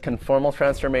make this conformal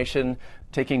transformation,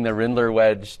 taking the Rindler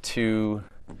wedge to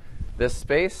this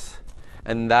space.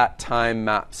 and that time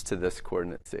maps to this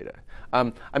coordinate theta. I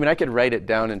mean, I could write it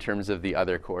down in terms of the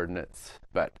other coordinates,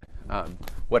 but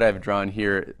what I've drawn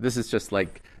here, this is just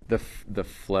like the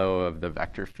flow of the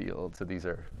vector field. So these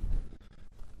are,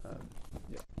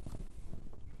 yeah.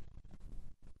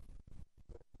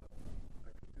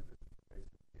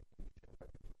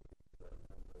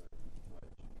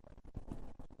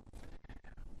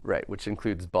 Right, which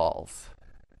includes balls,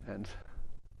 and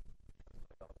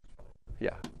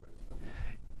yeah.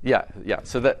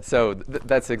 So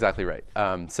that's exactly right.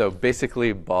 So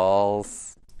basically,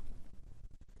 balls.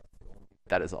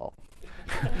 That is all.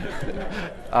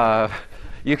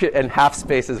 You could, and half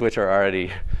spaces, which are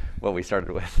already what we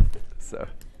started with. So,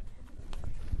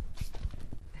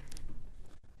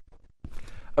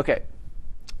 okay.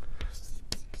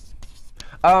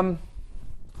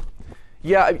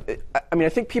 Yeah, I mean, I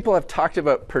think people have talked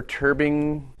about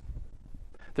perturbing.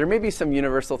 There may be some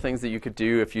universal things that you could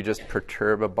do if you just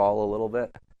perturb a ball a little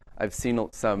bit. I've seen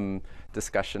some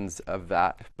discussions of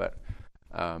that, but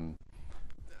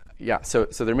yeah, so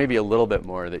there may be a little bit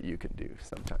more that you can do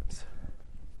sometimes.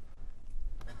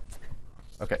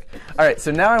 Okay, all right, so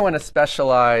now I want to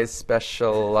specialize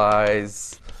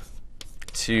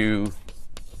to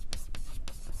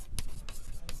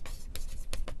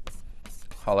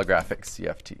holographic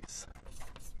CFTs.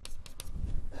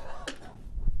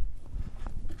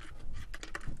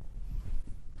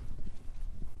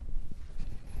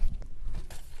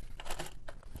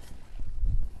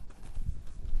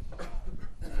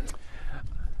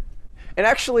 And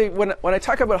actually, when I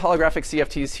talk about holographic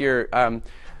CFTs here,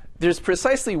 there's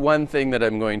precisely one thing that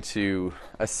I'm going to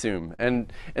assume,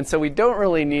 and so we don't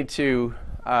really need to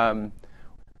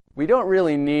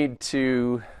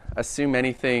assume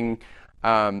anything,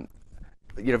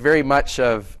 very much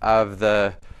of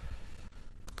the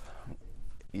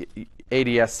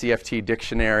ADS CFT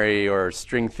dictionary or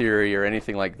string theory or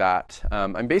anything like that.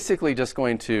 I'm basically just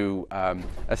going to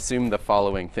assume the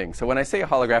following thing. So when I say a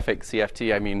holographic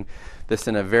CFT, I mean this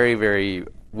in a very, very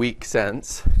weak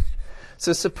sense.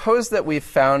 So suppose that we've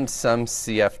found some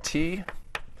CFT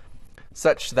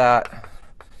such that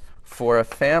for a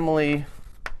family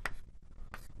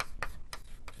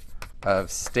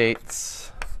of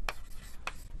states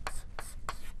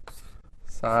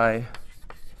psi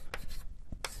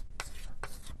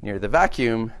near the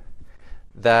vacuum,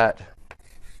 that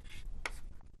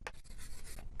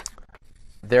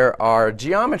there are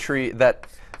geometry that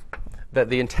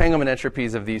the entanglement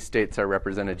entropies of these states are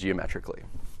represented geometrically.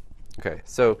 Okay,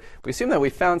 so we assume that we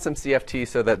found some CFT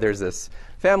so that there's this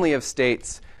family of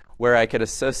states where I could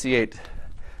associate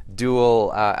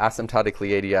dual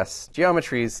asymptotically ADS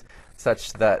geometries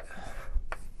such that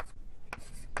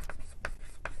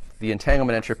the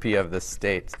entanglement entropy of the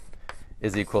state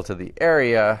is equal to the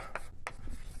area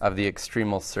of the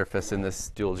extremal surface in this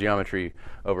dual geometry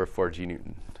over 4g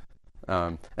Newton.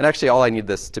 And actually, all I need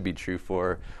this to be true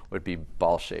for would be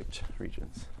ball-shaped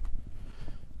regions.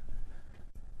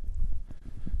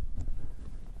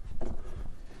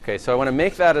 Okay, so I want to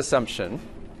make that assumption.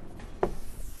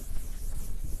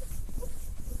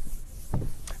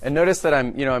 And notice that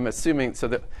I'm assuming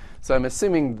I'm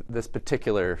assuming this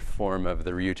particular form of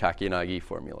the Ryu-Takeyanagi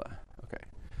formula. Okay.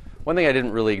 One thing I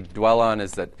didn't really dwell on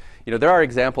is that there are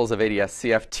examples of ADS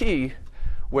CFT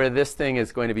where this thing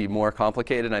is going to be more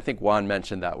complicated. And I think Juan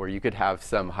mentioned that, where you could have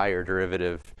some higher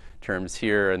derivative terms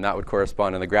here, and that would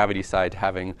correspond on the gravity side to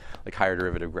having like higher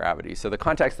derivative gravity. So the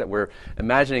context that we're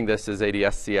imagining this is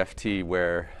ADS CFT,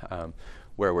 where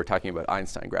we're talking about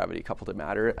Einstein gravity coupled to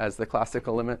matter as the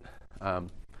classical limit.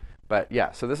 But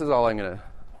yeah, so this is all I'm going to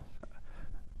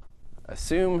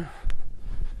assume.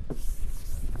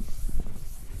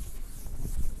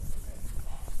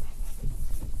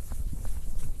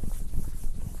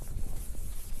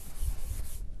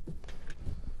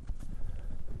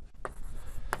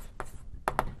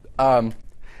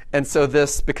 And so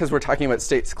this, because we're talking about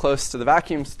states close to the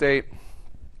vacuum state,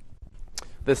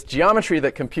 this geometry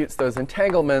that computes those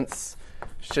entanglements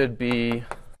should be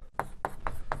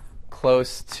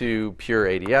close to pure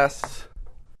ADS,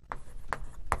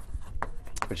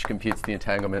 which computes the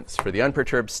entanglements for the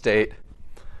unperturbed state.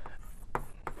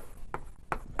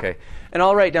 Okay, and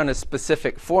I'll write down a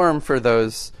specific form for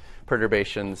those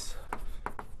perturbations.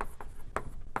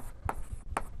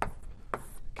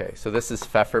 Okay, so this is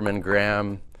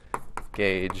Pfefferman-Graham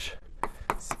gauge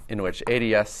in which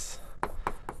ADS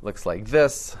looks like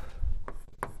this.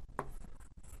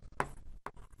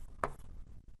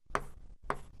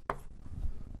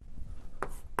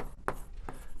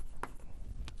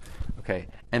 Okay,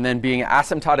 and then being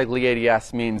asymptotically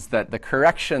ADS means that the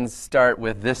corrections start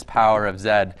with this power of z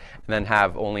and then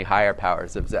have only higher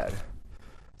powers of z.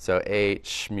 So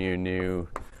h mu nu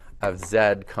of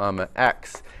z comma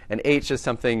x. And h is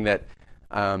something that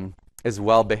is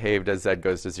well behaved as z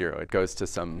goes to 0. It goes to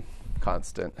some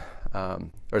constant, or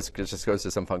it just goes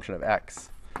to some function of x.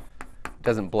 It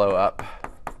doesn't blow up.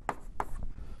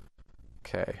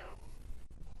 Okay.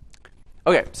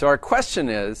 Okay, so our question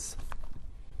is,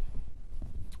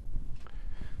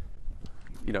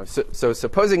 so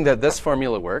supposing that this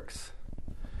formula works,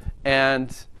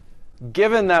 and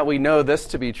given that we know this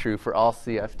to be true for all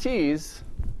CFTs,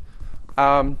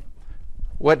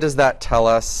 what does that tell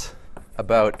us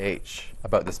about H,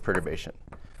 about this perturbation?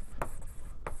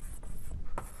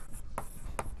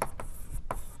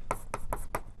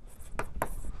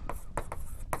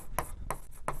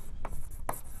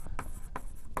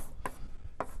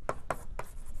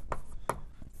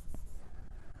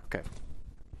 Okay.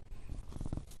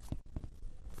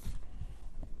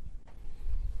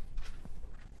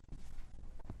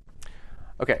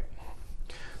 Okay.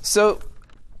 So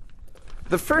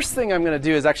the first thing I'm going to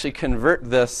do is actually convert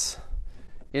this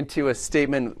into a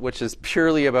statement which is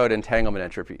purely about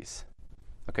entanglement entropies.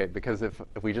 Okay, because if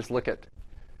we just look at,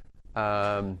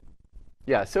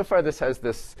 so far this has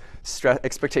this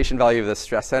expectation value of the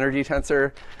stress energy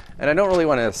tensor, and I don't really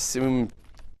want to assume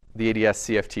the ADS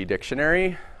CFT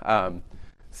dictionary.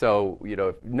 So,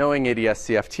 knowing ADS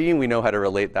CFT, we know how to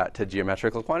relate that to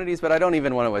geometrical quantities, but I don't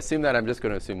even want to assume that. I'm just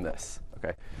going to assume this.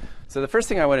 Okay. So the first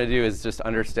thing I want to do is just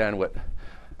understand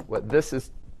what this is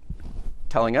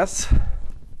telling us.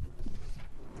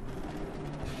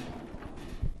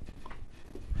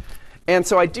 And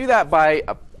so I do that by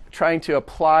trying to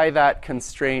apply that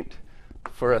constraint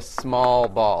for a small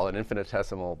ball, an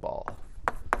infinitesimal ball.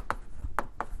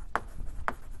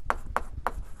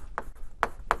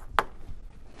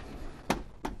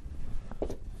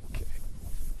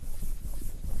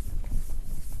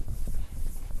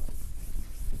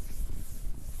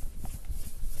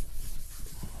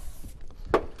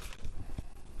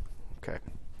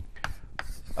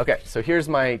 Okay, so here's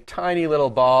my tiny little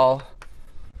ball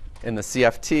in the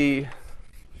CFT,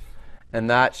 and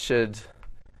that should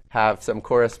have some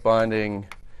corresponding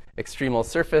extremal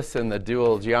surface in the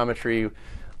dual geometry,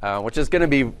 which is going to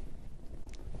be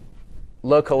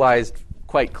localized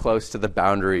quite close to the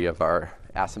boundary of our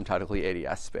asymptotically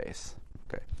ADS space.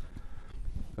 Okay.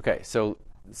 Okay, so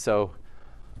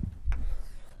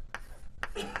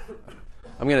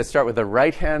I'm going to start with the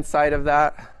right-hand side of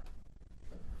that.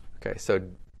 Okay, so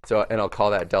and I'll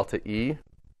call that delta E.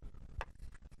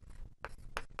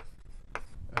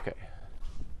 Okay.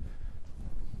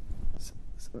 So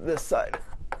this side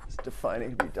is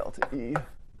defining to be delta E.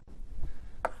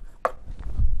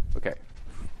 Okay.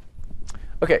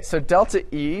 Okay, so delta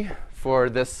E for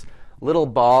this little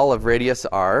ball of radius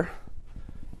r,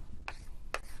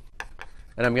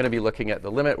 and I'm going to be looking at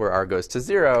the limit where r goes to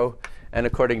 0, and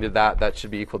according to that, that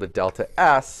should be equal to delta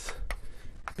S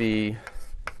be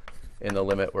in the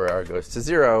limit where r goes to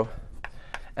 0.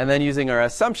 And then using our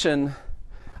assumption,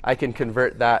 I can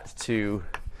convert that to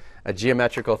a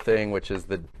geometrical thing, which is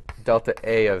the delta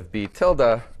A of B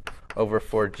tilde over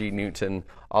 4g Newton,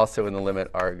 also in the limit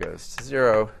r goes to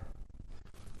 0.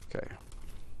 Okay.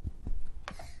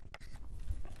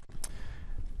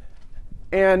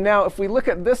 And now if we look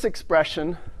at this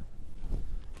expression,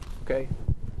 okay,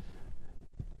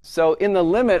 so in the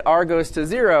limit r goes to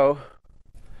 0,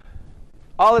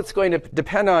 all it's going to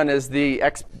depend on is the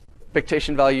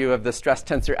expectation value of the stress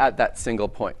tensor at that single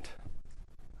point.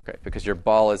 Okay, because your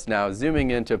ball is now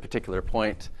zooming into a particular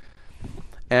point.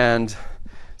 And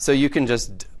so you can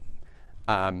just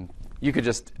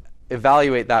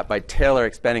evaluate that by Taylor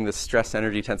expanding the stress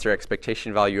energy tensor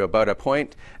expectation value about a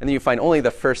point, and then you find only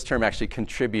the first term actually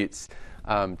contributes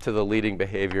to the leading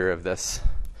behavior of this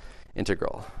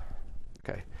integral.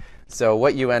 Okay. So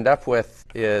what you end up with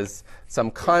is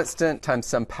some constant times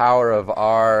some power of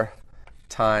r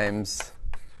times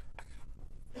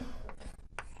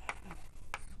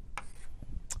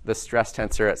the stress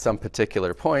tensor at some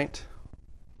particular point.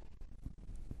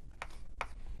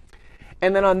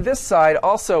 And then on this side,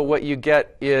 also what you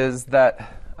get is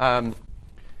that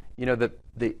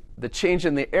the change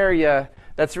in the area,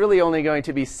 that's really only going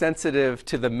to be sensitive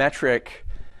to the metric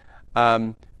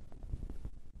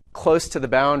close to the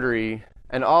boundary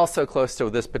and also close to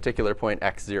this particular point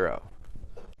x0.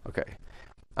 Okay.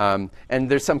 And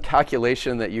there's some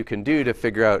calculation that you can do to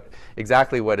figure out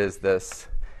exactly what is this.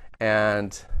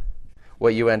 And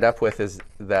what you end up with is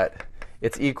that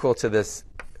it's equal to this,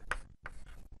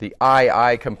 the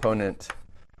I component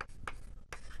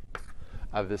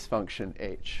of this function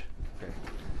h. Okay.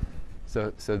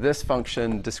 So this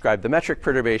function described the metric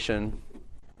perturbation.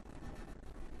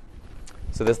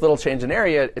 So this little change in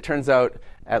area, it turns out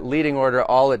at leading order,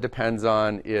 all it depends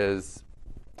on is,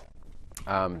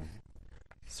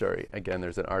 sorry, again,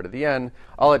 there's an r to the n.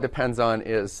 All it depends on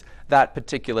is that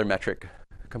particular metric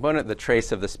component, the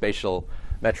trace of the spatial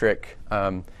metric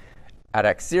at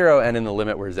x0 and in the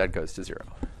limit where z goes to 0.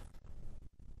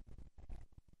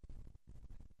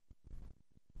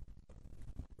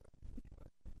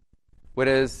 What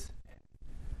is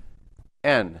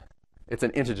n? It's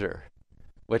an integer,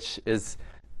 which is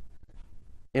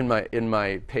in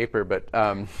my paper, but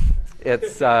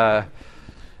it's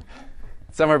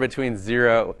somewhere between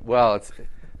 0. Well, it's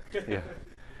yeah.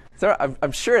 So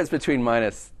I'm sure it's between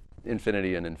minus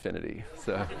infinity and infinity.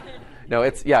 So no,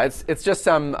 it's just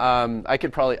some. I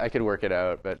could work it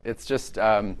out, but it's just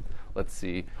let's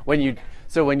see. When you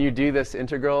do this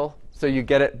integral, so you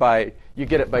get it by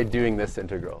doing this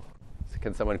integral.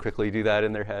 Can someone quickly do that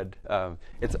in their head?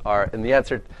 It's r, and the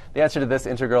answer to this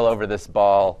integral over this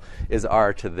ball is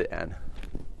r to the n.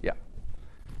 Yeah.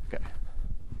 Okay.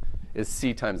 Is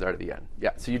c times r to the n.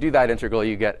 Yeah. So you do that integral,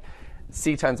 you get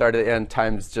c times r to the n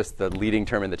times just the leading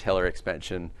term in the Taylor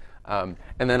expansion, and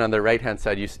then on the right-hand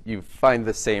side you find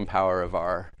the same power of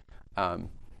r,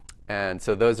 and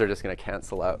so those are just going to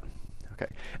cancel out. Okay.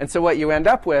 And so what you end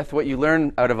up with, what you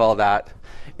learn out of all that,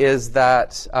 is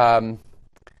that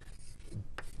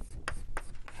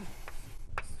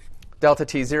delta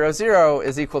t00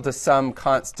 is equal to some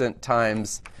constant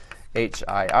times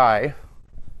hii,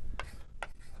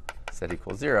 z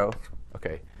equals 0,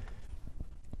 okay,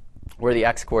 where the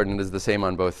x-coordinate is the same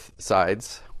on both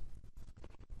sides.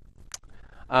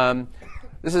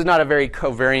 This is not a very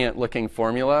covariant-looking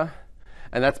formula,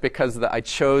 and that's because I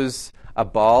chose a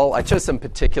ball. I chose some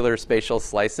particular spatial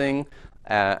slicing.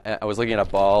 I was looking at a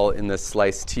ball in this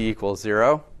slice t equals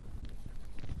 0.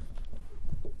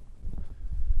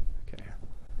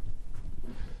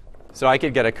 So I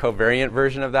could get a covariant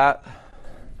version of that.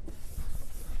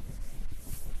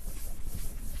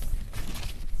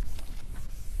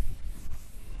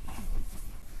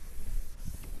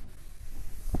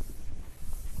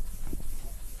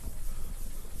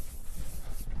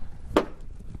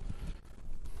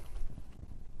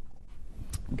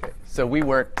 Okay, so we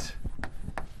worked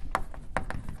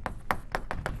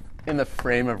in the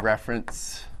frame of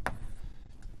reference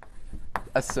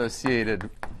associated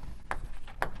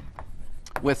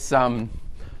with some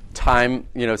time,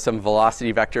 some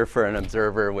velocity vector for an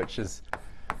observer, which is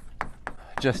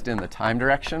just in the time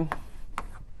direction.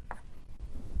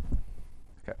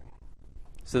 Okay.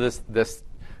 So this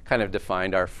kind of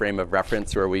defined our frame of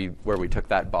reference where we took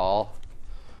that ball.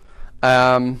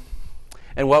 And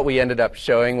what we ended up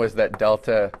showing was that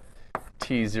delta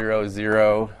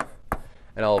t00,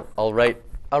 and I'll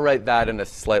write that in a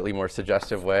slightly more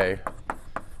suggestive way,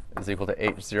 is equal to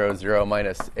h00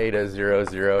 minus eta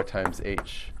 00 times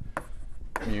h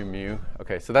mu mu.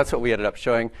 Okay, so that's what we ended up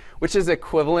showing, which is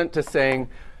equivalent to saying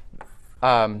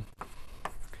u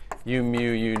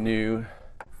mu u nu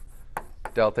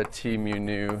delta t mu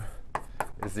nu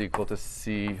is equal to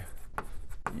c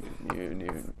u mu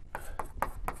nu.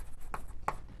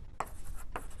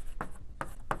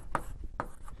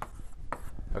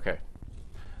 Okay.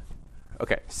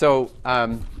 Okay. So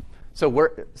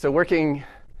working,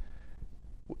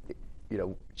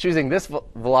 choosing this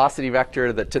velocity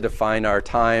vector to define our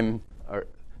time, or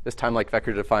this time-like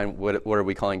vector to define what are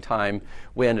we calling time,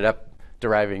 we ended up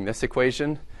deriving this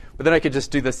equation. But then I could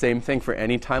just do the same thing for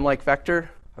any time-like vector,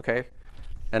 okay?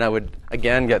 And I would,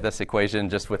 again, get this equation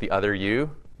just with the other u.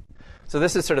 So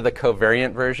this is sort of the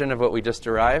covariant version of what we just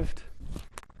derived.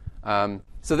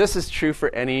 So this is true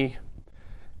for any,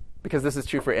 because this is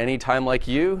true for any time-like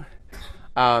u,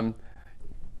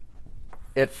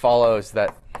 it follows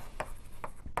that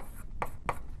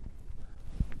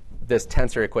this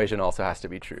tensor equation also has to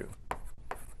be true.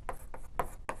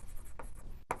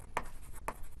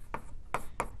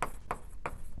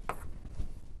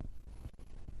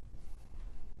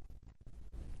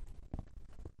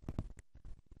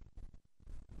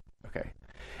 Okay,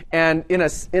 and in a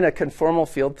conformal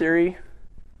field theory,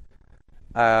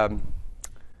 on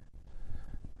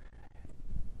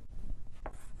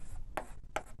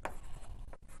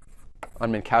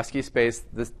Minkowski space,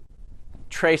 this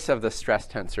trace of the stress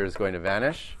tensor is going to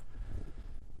vanish.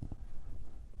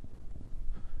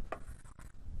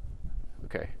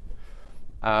 Okay.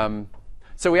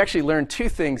 So we actually learned two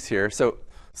things here. So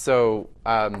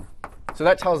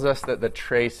that tells us that the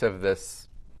trace of this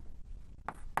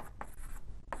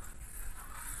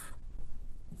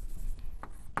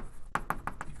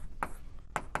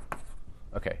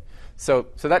Okay, so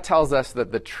that tells us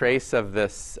that the trace of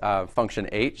this function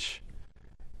h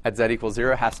at z equals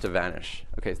 0 has to vanish.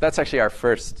 Okay, so that's actually our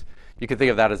first, you could think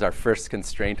of that as our first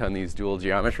constraint on these dual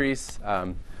geometries.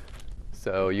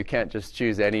 So you can't just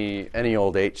choose any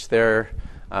old h there.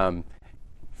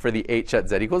 For the h at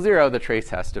z equals 0, the trace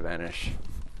has to vanish.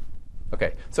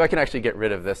 Okay, so I can actually get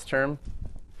rid of this term.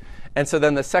 And so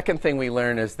then the second thing we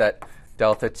learn is that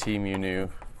delta t mu nu.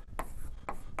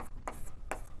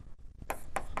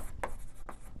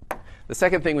 The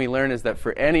second thing we learn is that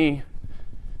for any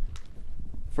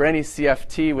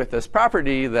CFT with this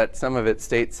property that some of its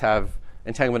states have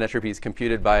entanglement entropies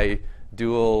computed by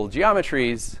dual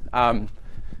geometries,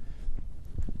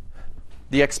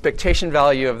 the expectation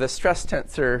value of the stress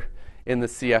tensor in the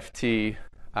CFT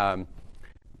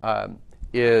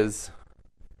is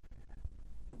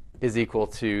equal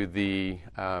to the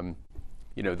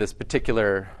this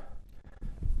particular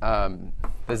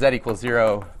the z equals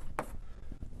 0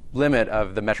 limit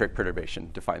of the metric perturbation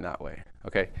defined that way.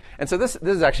 Okay, and so this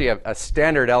is actually a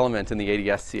standard element in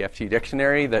the ADS CFT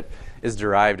dictionary that is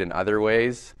derived in other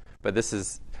ways, but this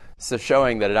is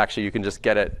showing that you can just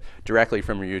get it directly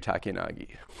from Ryu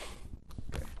Takenagi.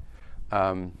 Okay.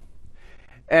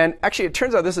 And actually, it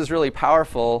turns out this is really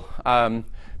powerful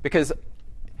because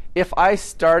if I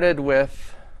started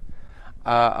with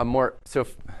a more so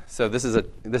this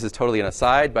is totally an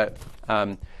aside, but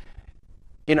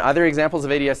in other examples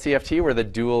of ADS CFT where the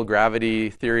dual gravity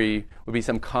theory would be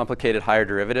some complicated higher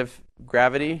derivative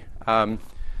gravity,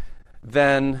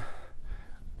 then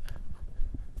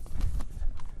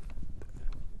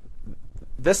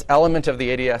this element of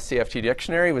the ADS CFT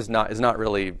dictionary is not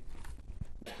really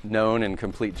known in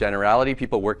complete generality.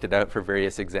 People worked it out for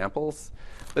various examples.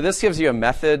 But this gives you a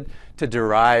method to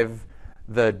derive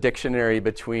the dictionary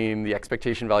between the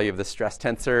expectation value of the stress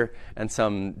tensor and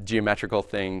some geometrical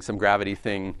thing, some gravity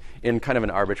thing in kind of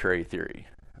an arbitrary theory.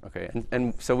 Okay,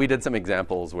 and so we did some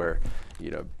examples where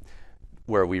we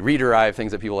rederive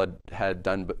things that people had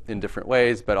done in different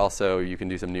ways, but also you can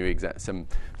do some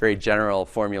very general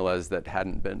formulas that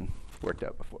hadn't been worked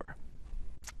out before.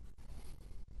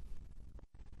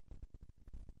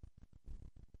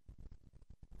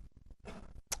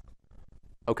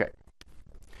 Okay.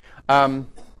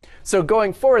 So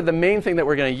going forward, the main thing that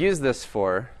we're going to use this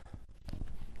for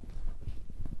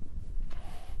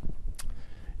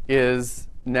is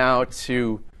now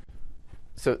to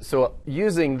so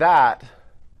using that,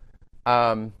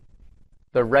 the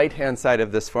right-hand side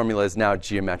of this formula is now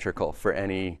geometrical for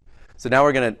any. So now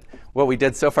we're going to, what we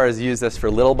did so far is use this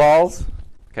for little balls.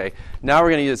 Okay. Now we're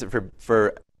going to use it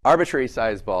for arbitrary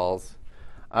size balls.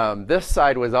 This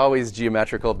side was always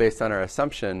geometrical based on our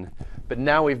assumption, but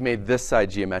now we've made this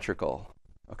side geometrical.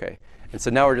 Okay. And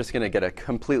so now we're just going to get a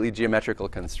completely geometrical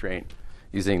constraint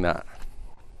using that.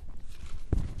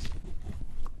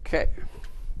 Okay.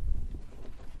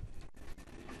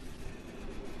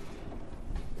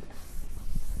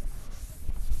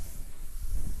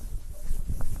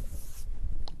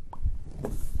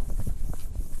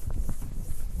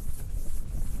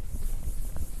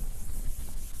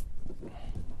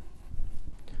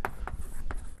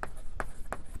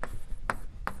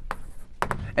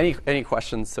 Any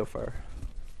questions so far?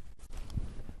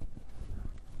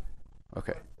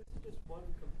 Okay. This is just one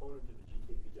component of the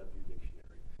GKPW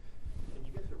dictionary. Can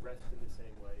you get the rest in the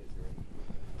same way? Is there any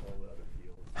all the other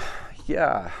fields?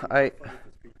 Yeah,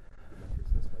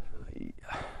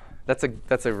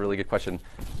 that's a really good question.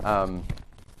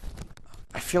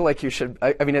 I feel like you should.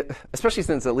 I mean, especially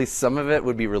since at least some of it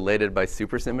would be related by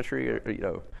supersymmetry,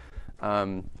 or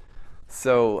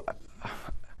so.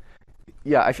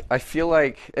 Yeah, I feel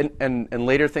like, and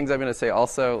later things I'm going to say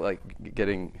also, like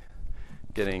getting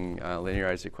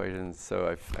linearized equations.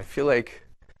 So I feel like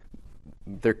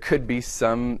there could be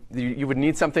some, you would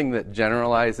need something that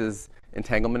generalizes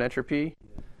entanglement entropy,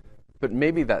 but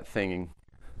maybe that thing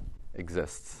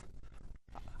exists.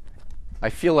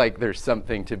 I feel like there's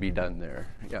something to be done there.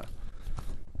 Yeah.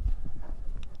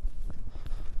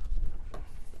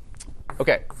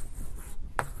 Okay.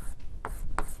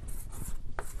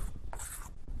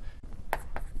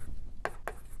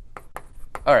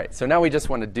 All right, so now we just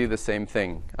want to do the same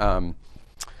thing,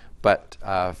 but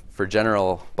for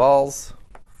general balls.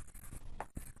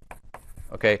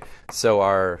 Okay, so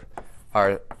our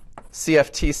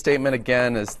CFT statement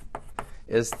again is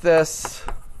this.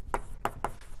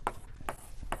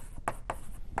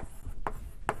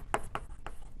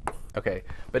 Okay,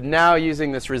 but now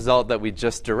using this result that we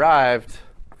just derived,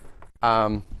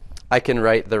 I can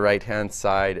write the right-hand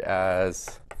side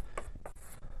as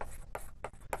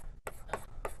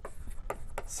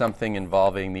something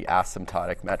involving the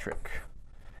asymptotic metric.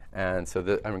 And so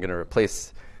I'm going to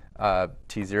replace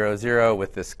T00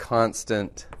 with this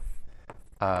constant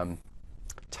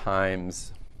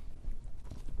times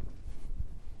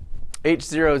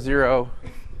H00.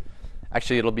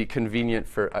 Actually, it'll be convenient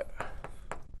for...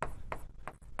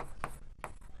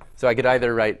 so I could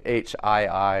either write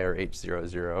HII or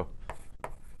H00.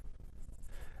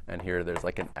 And here there's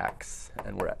like an x,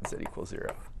 and we're at z equals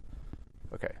 0.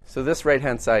 OK, so this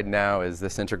right-hand side now is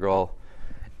this integral.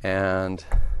 And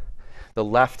the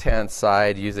left-hand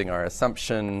side, using our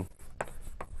assumption,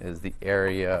 is the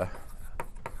area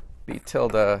b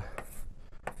tilde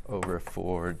over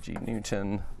 4 g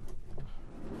Newton.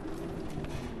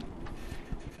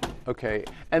 OK,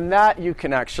 and that you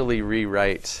can actually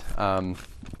rewrite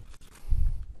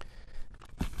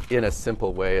in a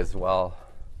simple way as well.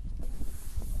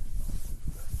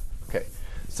 OK,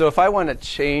 so if I want to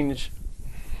change...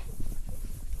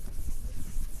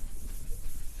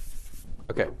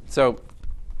 OK, so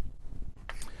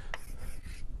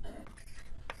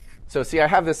see, I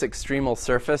have this extremal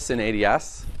surface in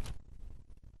ADS.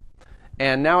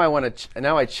 And now I want to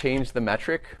now I change the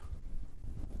metric.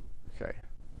 OK.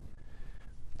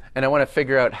 And I want to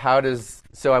figure out how does...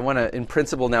 so I want to, in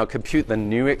principle, now compute the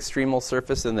new extremal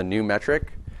surface in the new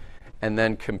metric, and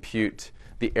then compute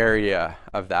the area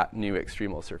of that new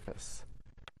extremal surface.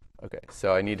 OK,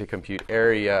 so I need to compute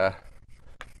area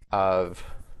of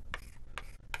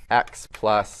x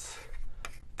plus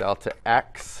delta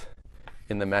x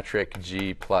in the metric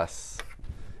g plus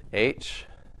h.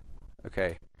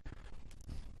 OK.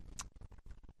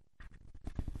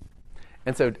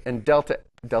 And so, and delta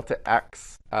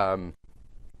x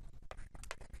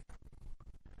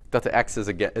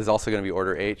is also going to be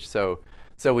order h. So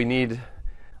we need,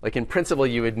 like in principle,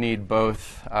 you would need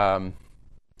both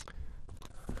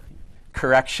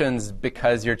corrections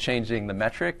because you're changing the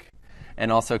metric, and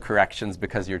also corrections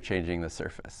because you're changing the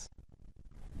surface.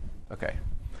 OK.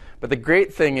 But the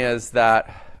great thing is that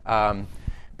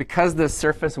because the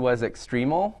surface was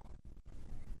extremal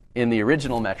in the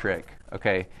original metric,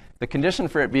 OK, the condition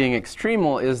for it being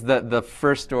extremal is that the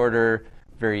first order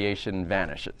variation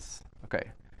vanishes.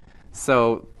 OK.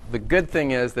 So the good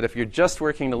thing is that if you're just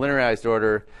working the linearized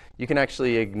order, you can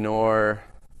actually ignore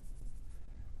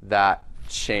that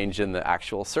change in the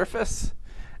actual surface.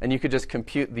 And you could just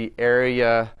compute the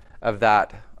area of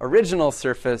that original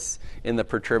surface in the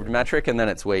perturbed metric, and then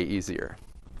it's way easier.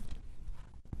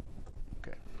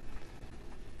 Okay.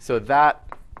 So that,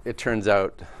 it turns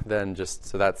out, then just,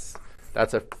 so that's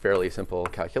a fairly simple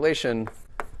calculation.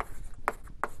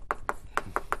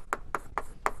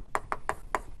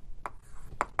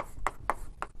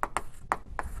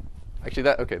 Actually,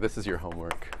 OK, this is your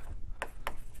homework.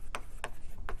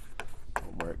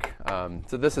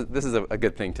 So this is a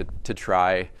good thing to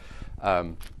try.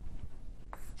 So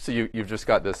you've just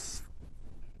got this.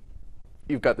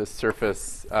 You've got this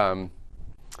surface, and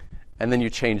then you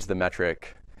change the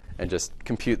metric, and just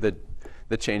compute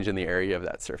the change in the area of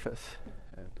that surface.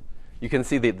 And you can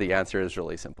see the answer is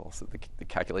really simple. So the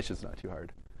calculation is not too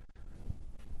hard.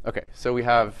 OK, so we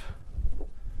have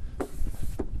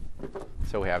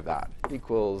that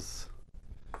equals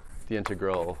the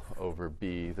integral over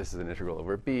b. This is an integral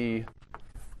over b.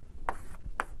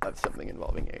 That's something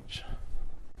involving h.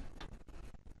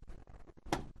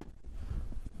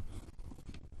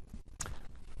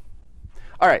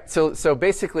 All right, so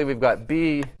basically we've got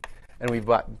b and we've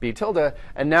got b tilde,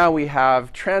 and now we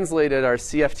have translated our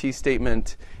CFT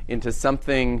statement into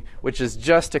something which is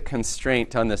just a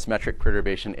constraint on this metric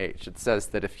perturbation h. It says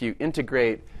that if you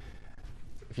integrate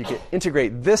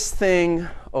this thing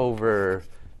over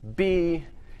b,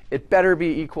 it better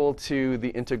be equal to the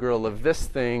integral of this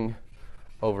thing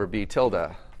over b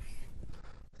tilde.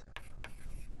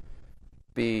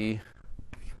 B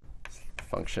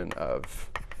function of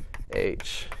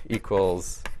h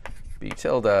equals b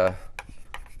tilde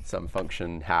some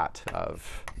function hat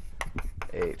of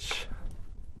h.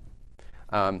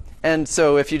 And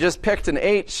so if you just picked an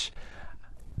h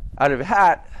out of a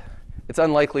hat, it's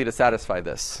unlikely to satisfy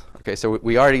this. OK, so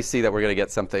we already see that we're going to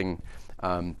get something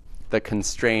that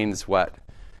constrains what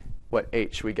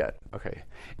h we get. OK,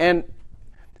 and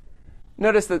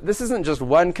notice that this isn't just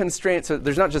one constraint. So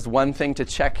there's not just one thing to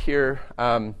check here.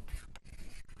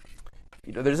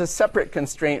 There's a separate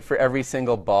constraint for every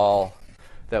single ball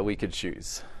that we could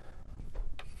choose.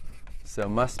 So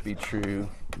must be true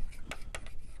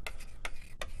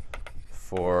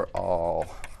for all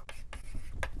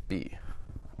b.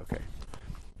 OK.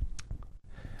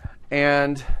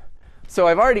 And so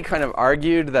I've already kind of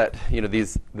argued that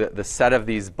the set of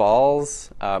these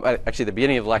balls. Actually, at the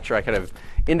beginning of the lecture, I kind of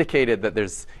indicated that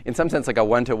there's, in some sense, like a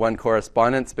one-to-one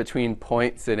correspondence between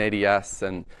points in ADS,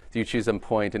 and so you choose some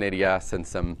point in ADS and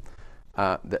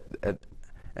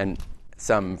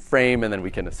some frame, and then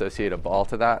we can associate a ball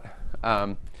to that.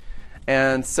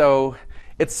 And so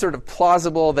it's sort of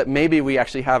plausible that maybe we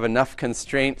actually have enough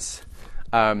constraints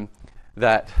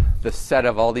that the set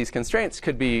of all these constraints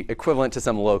could be equivalent to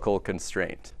some local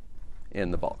constraint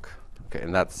in the bulk. Okay,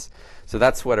 and that's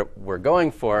what we're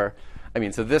going for. I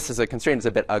mean, so this is a constraint. It's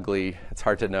a bit ugly. It's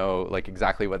hard to know like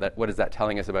exactly what is that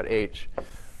telling us about H.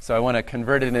 So I want to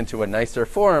convert it into a nicer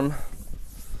form.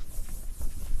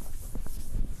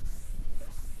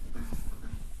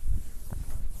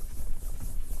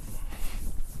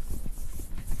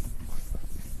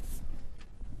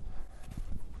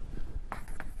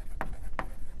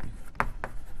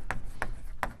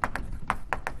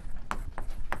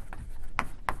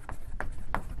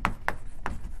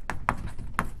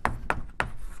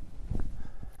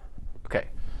 Okay.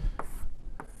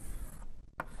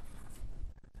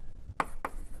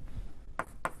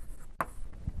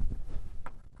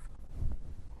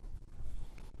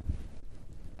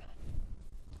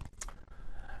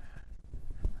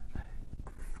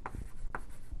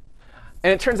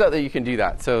 And it turns out that you can do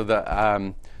that. So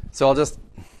so I'll just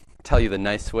tell you the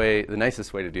nicest way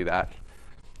to do that.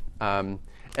 And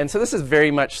so this is very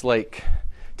much like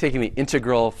taking the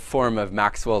integral form of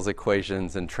Maxwell's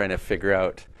equations and trying to figure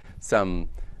out some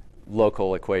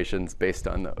local equations based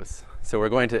on those. So we're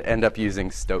going to end up using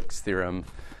Stokes' theorem.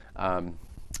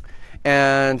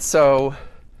 And so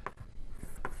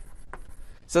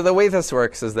the way this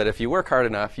works is that if you work hard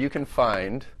enough, you can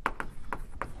find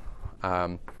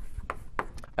a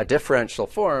differential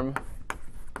form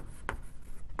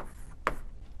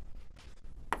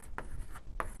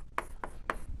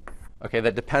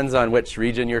that depends on which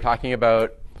region you're talking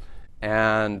about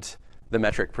and the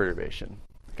metric perturbation.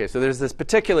 Okay, so there's this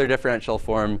particular differential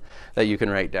form that you can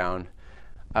write down.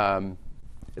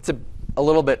 It's a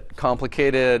little bit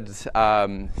complicated,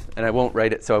 and I won't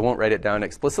write it down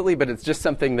explicitly, but it's just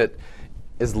something that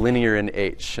is linear in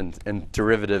H and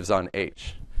derivatives on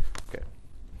H. Okay.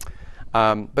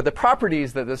 But the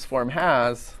properties that this form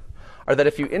has are that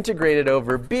if you integrate it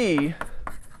over B,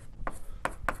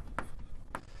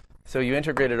 so you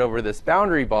integrate it over this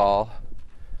boundary ball,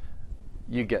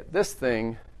 you get this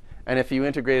thing. And if you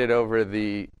integrate it over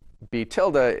the B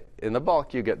tilde in the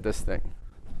bulk, you get this thing.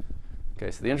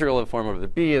 Okay, so the integral of the form over the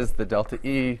B is the delta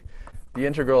E. The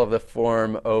integral of the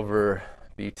form over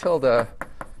B tilde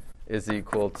is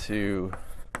equal to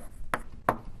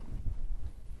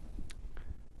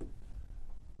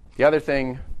the other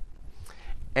thing.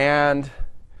 And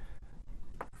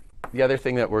the other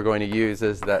thing that we're going to use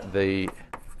is that the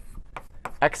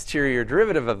exterior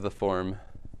derivative of the form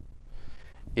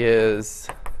is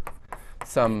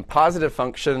some positive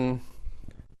function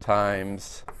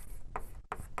times,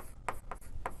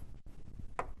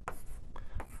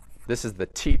 this is the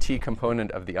TT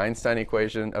component of the Einstein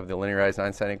equation, of the linearized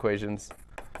Einstein equations.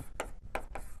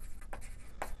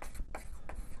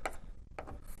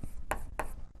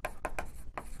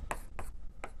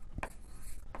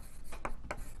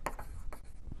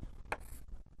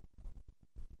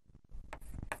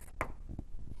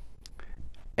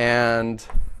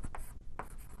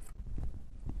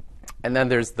 And then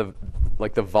there's the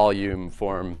volume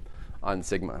form on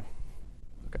sigma.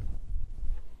 Okay.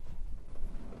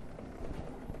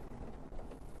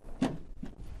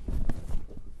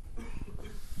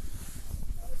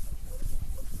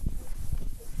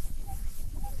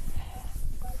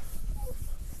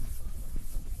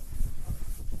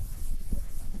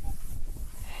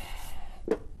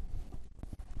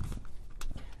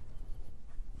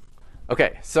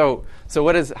 Okay, so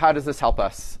how does this help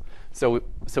us? So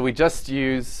we just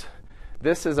use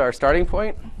this as our starting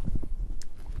point.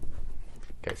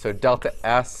 Okay, so delta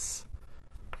S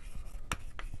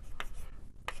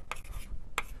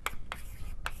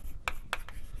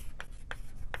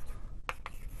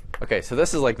okay, so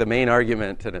this is like the main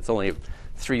argument, and it's only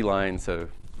 3 lines, so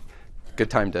good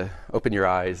time to open your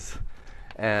eyes.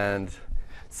 And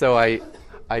so I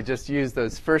just use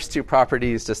those first 2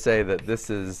 properties to say that this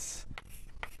is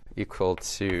equal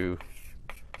to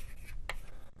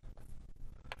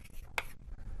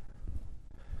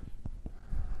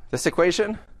this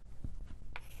equation.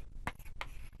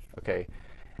 Okay,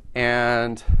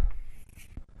 and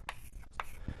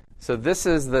so this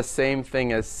is the same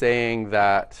thing as saying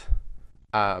that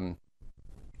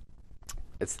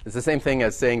it's the same thing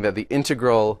as saying that the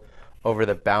integral over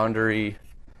the boundary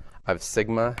of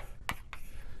sigma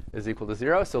is equal to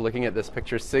 0. So looking at this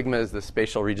picture, sigma is the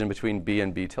spatial region between B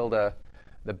and B tilde.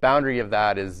 The boundary of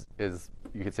that is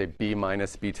you could say b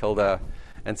minus b tilde.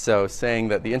 And so saying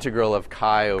that the integral of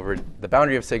chi over the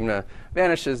boundary of sigma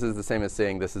vanishes is the same as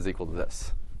saying this is equal to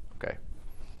this. Okay.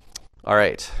 All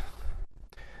right.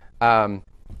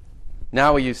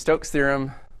 Now we use Stokes'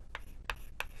 theorem.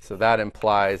 So that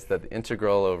implies that the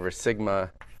integral over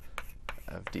sigma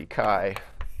of d chi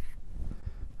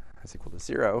is equal to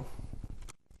 0.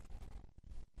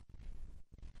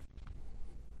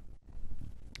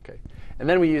 Okay. And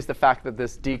then we use the fact that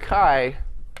this d chi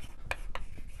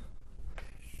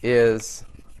is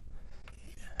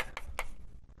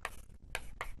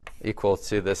equal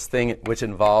to this thing which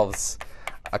involves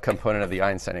a component of the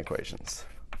Einstein equations.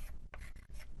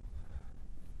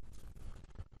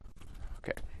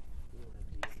 Okay.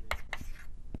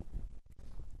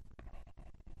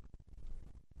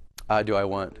 Do I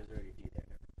want?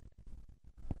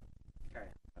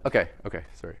 Okay. Okay.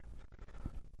 Sorry.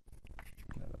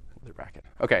 The bracket.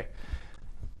 Okay.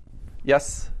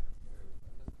 Yes.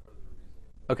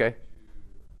 Okay.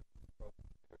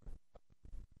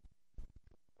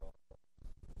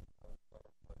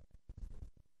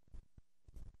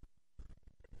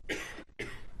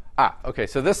 Okay.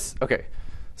 So this. Okay.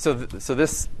 So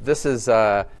this is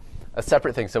a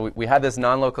separate thing. So we had this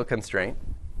non-local constraint.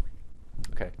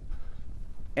 Okay.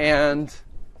 And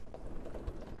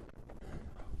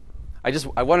I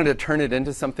wanted to turn it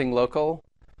into something local,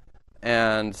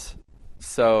 and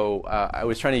so I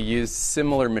was trying to use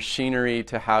similar machinery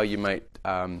to how you might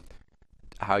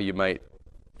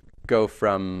go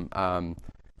from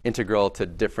integral to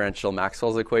differential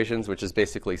Maxwell's equations, which is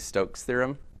basically Stokes'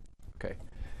 theorem. Okay,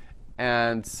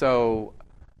 and so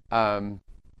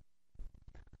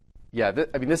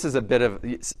this is a bit of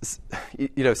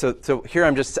So here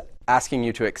I'm just asking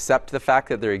you to accept the fact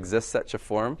that there exists such a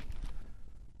form.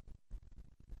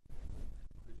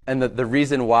 And the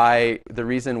reason why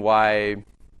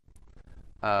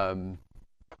I'm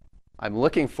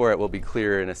looking for it will be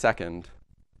clear in a second.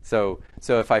 So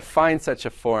if I find such a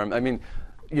form,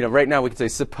 right now we could say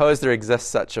suppose there exists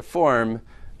such a form,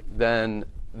 then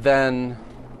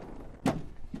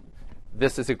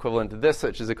this is equivalent to this,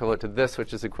 which is equivalent to this,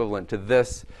 which is equivalent to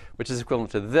this, which is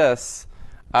equivalent to this,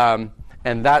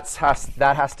 and that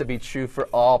has to be true for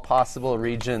all possible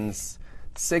regions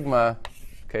sigma.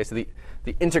 Okay, so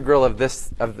the integral of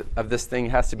this thing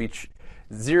has to be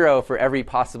 0 for every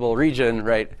possible region,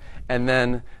 right? And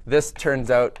then this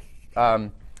turns out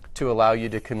to allow you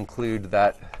to conclude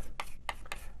that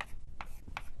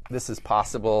this is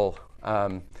possible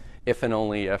if and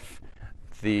only if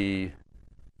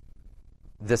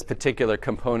this particular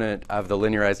component of the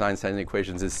linearized Einstein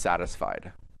equations is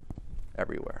satisfied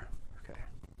everywhere.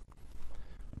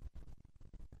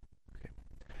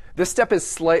 This step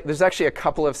is there's actually a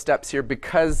couple of steps here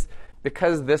because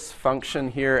this function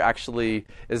here actually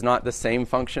is not the same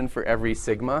function for every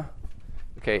sigma.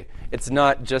 Okay, it's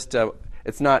not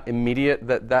immediate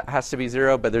that has to be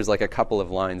 0, but there's like a couple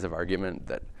of lines of argument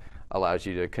that allows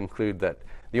you to conclude that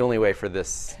the only way for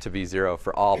this to be 0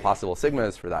 for all possible sigma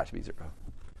is for that to be 0.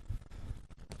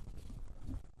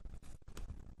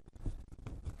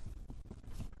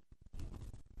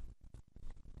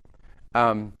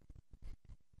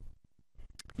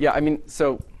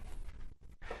 So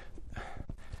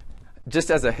just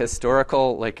as a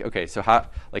historical,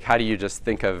 how do you just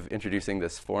think of introducing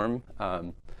this form?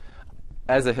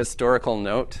 As a historical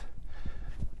note,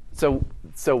 so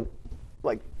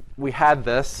we had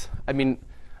this.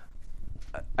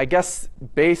 I guess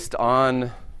based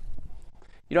on,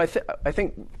 I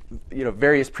think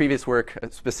various previous work,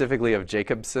 specifically of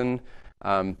Jacobson.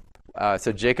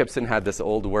 So Jacobson had this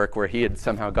old work where he had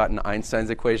somehow gotten Einstein's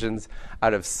equations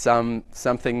out of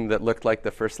something that looked like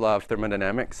the first law of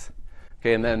thermodynamics.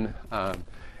 Okay, and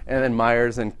then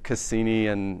Myers and Cassini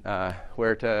and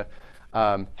Huerta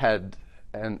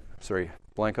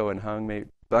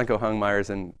Blanco, Hung, Myers,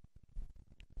 and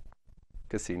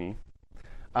Cassini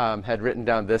had written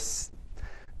down this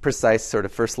precise sort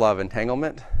of first law of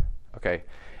entanglement. Okay,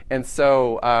 and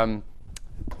so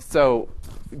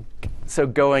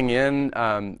going in,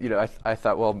 I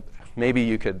thought, well, maybe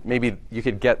you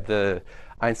could get the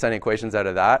Einstein equations out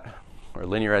of that, or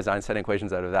linearized Einstein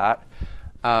equations out of that.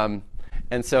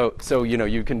 And so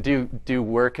you can do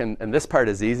work, and this part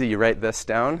is easy. You write this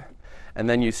down, and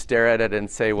then you stare at it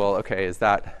and say, well, okay, is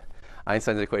that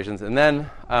Einstein's equations? And then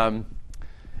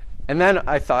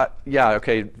I thought, yeah,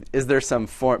 okay, is there some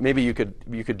form? Maybe you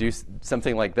could do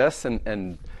something like this,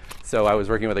 and so I was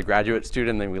working with a graduate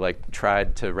student, and we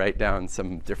tried to write down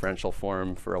some differential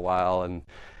form for a while, and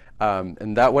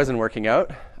that wasn't working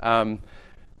out.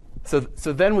 So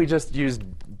then we just used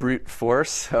brute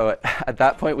force. So at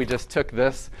that point, we just took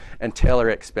this and Taylor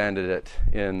expanded it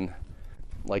in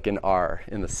R,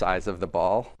 in the size of the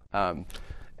ball,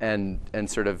 and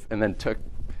then took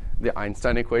the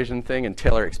Einstein equation thing and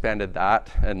Taylor expanded that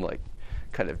and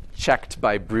kind of checked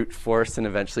by brute force and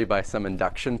eventually by some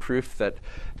induction proof that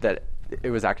it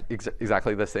was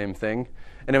exactly the same thing.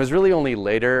 And it was really only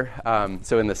later,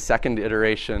 so in the second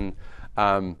iteration,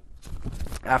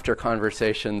 after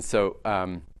conversation. So,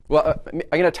 I'm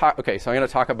going to talk. Okay, so I'm going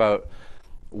to talk about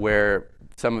where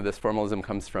some of this formalism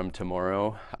comes from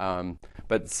tomorrow.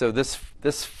 But so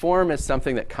this form is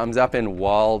something that comes up in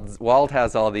Wald. Wald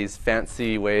has all these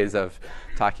fancy ways of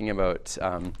talking about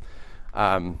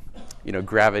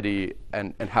gravity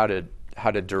and how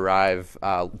to derive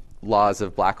laws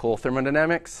of black hole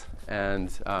thermodynamics. And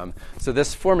so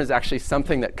this form is actually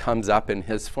something that comes up in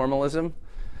his formalism.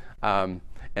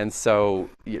 And so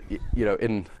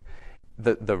in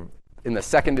the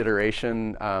second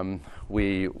iteration,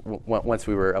 once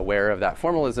we were aware of that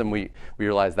formalism, we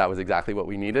realized that was exactly what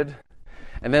we needed.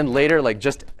 And then later,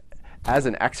 just as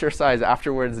an exercise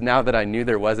afterwards, now that I knew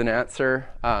there was an answer,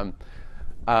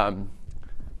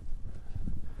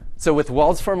 so with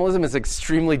Wald's formalism, it's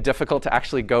extremely difficult to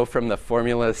actually go from the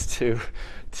formulas to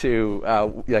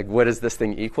what is this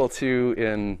thing equal to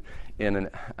in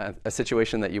a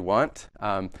situation that you want.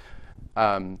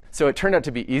 So it turned out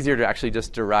to be easier to actually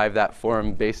just derive that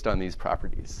form based on these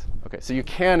properties. Okay, so you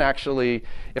can actually,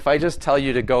 if I just tell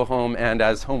you to go home and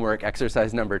as homework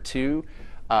exercise number 2,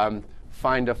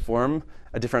 find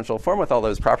a differential form with all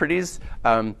those properties,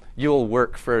 you'll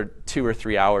work for 2 or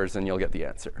 3 hours and you'll get the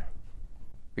answer.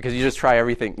 Because you just try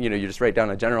everything, you just write down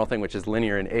a general thing, which is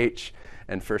linear in H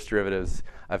and first derivatives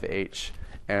of H,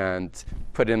 and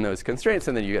put in those constraints,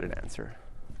 and then you get an answer.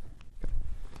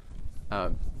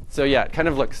 So yeah, it kind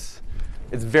of looks,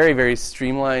 it's very, very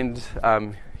streamlined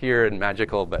here and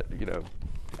magical, but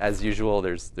as usual,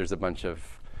 there's a bunch of,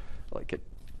 it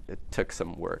took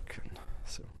some work.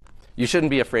 So you shouldn't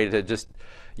be afraid to just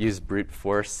use brute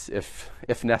force if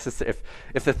necessary.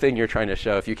 If the thing you're trying to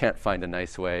show, if you can't find a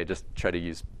nice way, just try to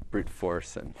use brute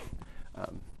force, and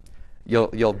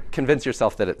you'll convince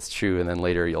yourself that it's true, and then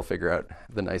later you'll figure out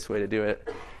the nice way to do it.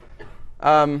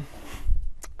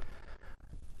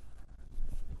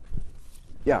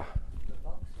 Yeah.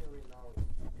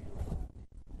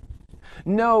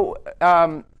 No.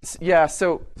 Yeah.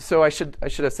 So I should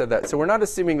have said that. So we're not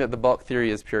assuming that the bulk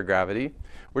theory is pure gravity.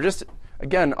 We're just,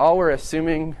 again, we're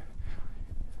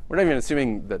not even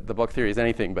assuming that the bulk theory is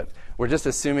anything, but we're just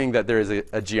assuming that there is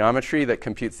a geometry that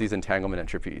computes these entanglement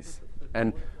entropies.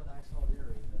 And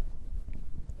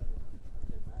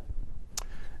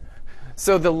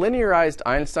so the linearized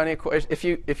Einstein equation, if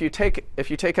you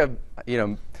take a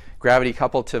gravity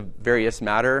coupled to various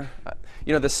matter,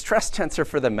 the stress tensor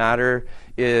for the matter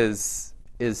is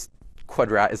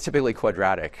typically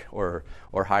quadratic or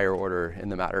higher order in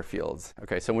the matter fields.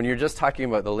 Okay, so when you're just talking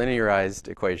about the linearized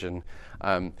equation,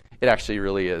 it actually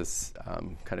really is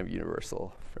kind of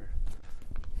universal.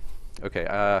 Okay,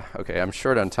 I'm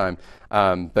short on time,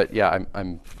 but yeah,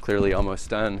 I'm clearly almost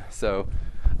done. So,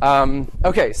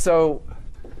 okay, so.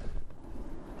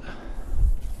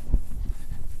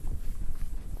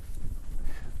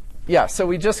 Yeah, so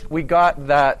we got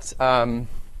that,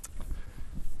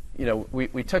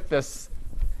 we took this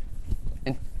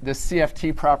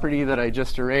CFT property that I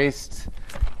just erased,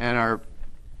 and our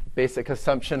basic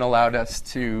assumption allowed us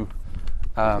to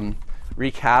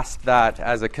recast that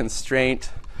as a constraint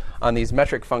on these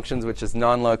metric functions, which is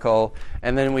non-local,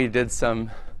 and then we did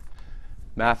some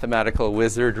mathematical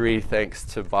wizardry, thanks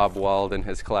to Bob Wald and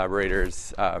his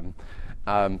collaborators,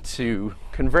 to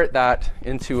convert that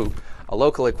into a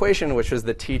local equation, which was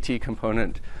the TT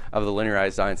component of the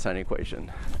linearized Einstein equation.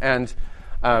 And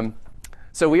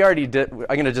so we already did, I'm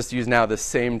going to just use now the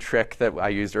same trick that I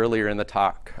used earlier in the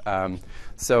talk.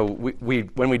 So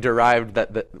when we derived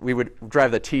that, we would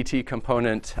derive the TT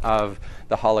component of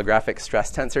the holographic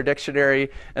stress tensor dictionary.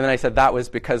 And then I said that was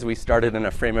because we started in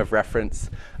a frame of reference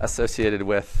associated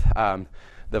with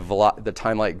the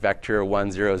time-like vector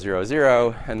 1, 0, 0,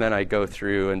 0. And then I go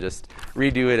through and just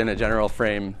redo it in a general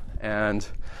frame. And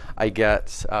I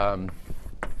get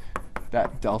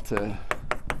that delta,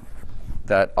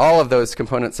 that all of those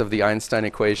components of the Einstein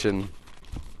equation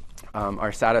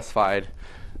are satisfied.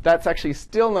 That's actually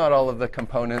still not all of the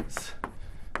components.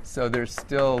 So there's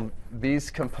still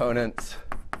these components,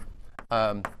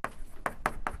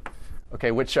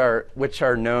 which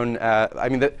are known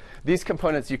as, these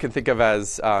components you can think of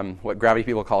as what gravity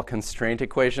people call constraint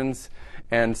equations.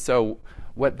 And so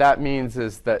what that means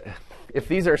is that if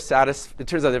these are it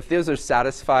turns out if those are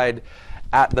satisfied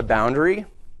at the boundary,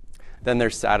 then they're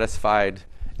satisfied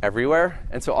everywhere.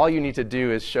 And so all you need to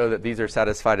do is show that these are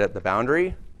satisfied at the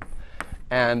boundary.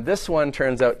 And this one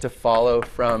turns out to follow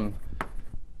from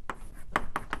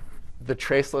the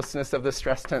tracelessness of the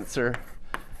stress tensor.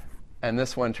 And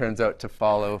this one turns out to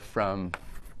follow from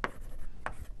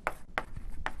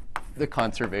the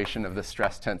conservation of the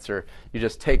stress tensor. You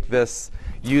just take this,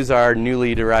 use our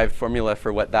newly derived formula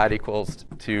for what that equals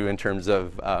to in terms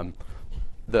of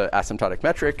the asymptotic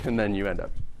metric, and then you end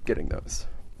up getting those.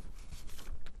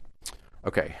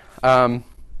 Okay.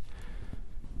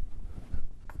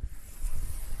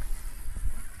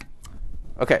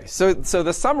 Okay. So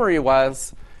the summary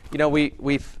was,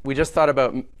 we just thought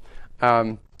about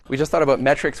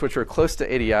metrics which were close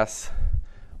to ADS.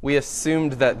 We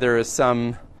assumed that there is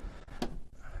some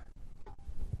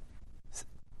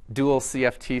dual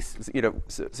CFT,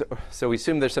 so we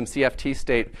assume there's some CFT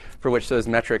state for which those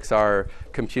metrics are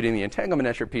computing the entanglement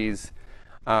entropies.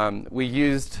 We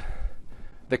used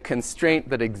the constraint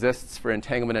that exists for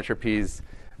entanglement entropies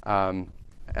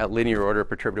at linear order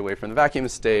perturbed away from the vacuum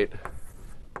state,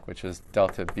 which is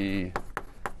delta B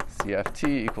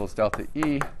CFT equals delta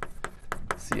E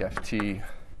CFT.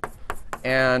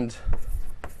 And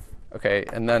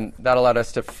then that allowed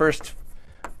us to first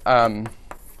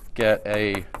get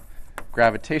a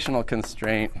gravitational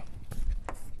constraint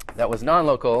that was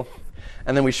non-local,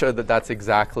 and then we showed that that's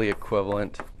exactly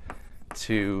equivalent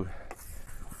to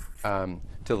the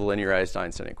linearized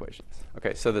Einstein equations.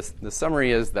 Okay, so the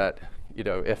summary is that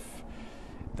if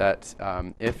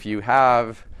you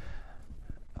have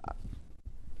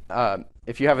a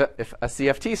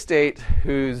CFT state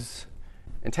whose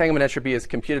entanglement entropy is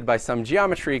computed by some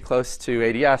geometry close to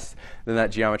ADS, then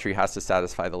that geometry has to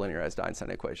satisfy the linearized Einstein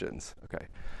equations. Okay.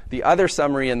 The other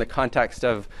summary in the context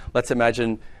of, let's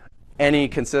imagine any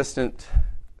consistent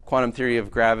quantum theory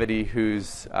of gravity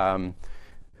whose in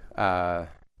the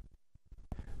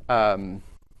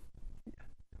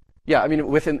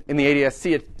ADS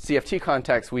CFT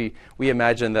context, we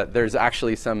imagine that there's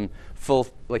actually some full,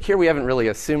 like here we haven't really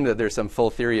assumed that there's some full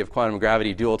theory of quantum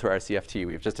gravity dual to our CFT.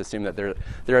 We've just assumed that there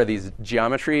are these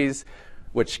geometries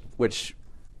which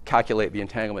calculate the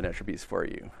entanglement entropies for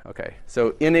you. Okay,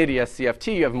 so in ADS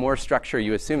CFT, you have more structure.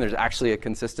 You assume there's actually a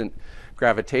consistent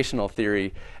gravitational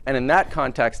theory. And in that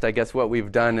context, I guess what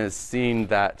we've done is seen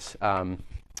that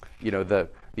this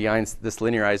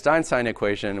linearized Einstein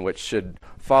equation, which should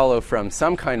follow from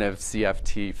some kind of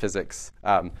CFT physics,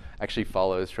 actually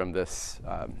follows from this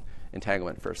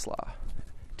entanglement first law,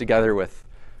 together with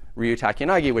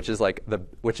Ryu-Takanagi, which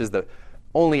is the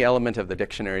only element of the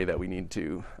dictionary that we need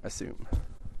to assume.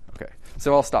 Okay,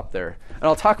 so I'll stop there, and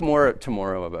I'll talk more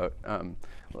tomorrow about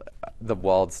the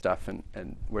Wald stuff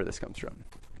and where this comes from.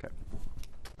 Okay.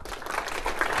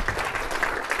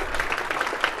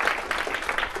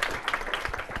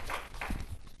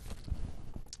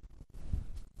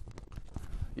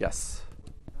 Yes.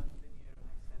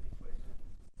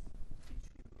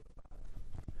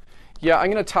 Yeah,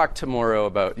 I'm going to talk tomorrow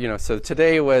about, so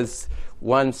today was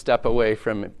one step away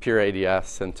from pure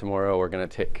ADS, and tomorrow we're going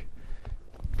to take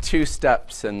 2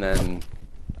 steps and then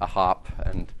a hop.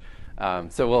 And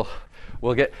so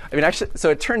we'll get, so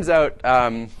it turns out,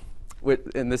 and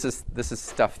this is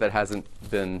stuff that hasn't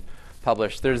been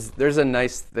published, there's a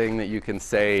nice thing that you can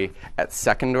say at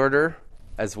second order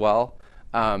as well.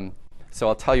 So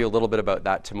I'll tell you a little bit about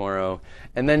that tomorrow.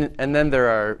 And then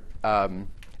there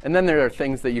are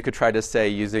things that you could try to say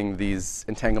using these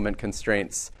entanglement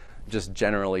constraints, just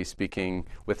generally speaking,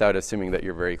 without assuming that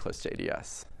you're very close to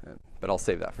ADS. But I'll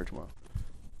save that for tomorrow.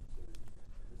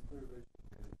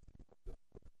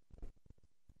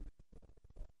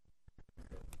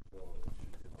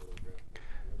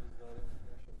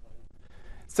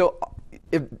 So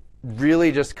it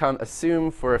really just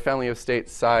assume for a family of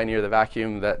states psi near the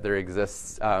vacuum that there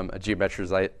exists a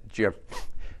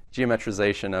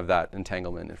geometrization of that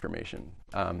entanglement information.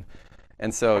 And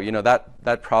so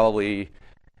that probably,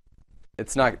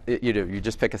 it's not, you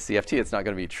just pick a CFT, it's not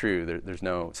going to be true. There's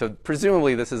no, so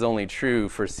presumably this is only true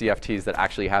for CFTs that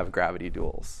actually have gravity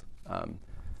duals.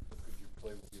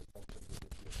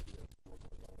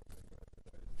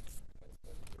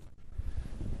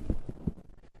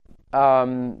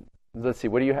 Let's see.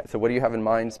 What do you have in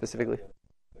mind specifically?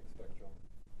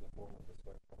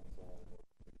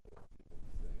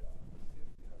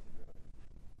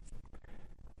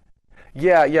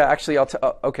 Yeah. Actually,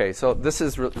 okay. So this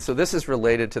is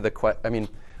related to the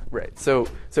right. So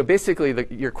basically,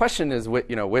 your question is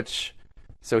which.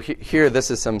 So here, this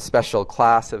is some special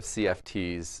class of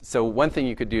CFTs. So one thing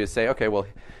you could do is say, okay, well,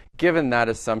 given that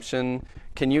assumption,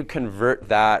 can you convert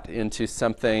that into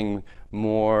something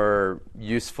more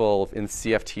useful in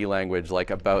CFT language,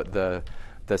 like about the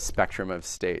spectrum of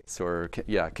states? Or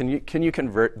can you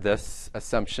convert this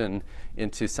assumption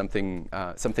into something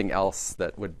else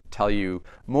that would tell you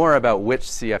more about which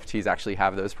CFTs actually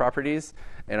have those properties?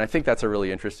 And I think that's a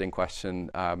really interesting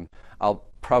question. I'll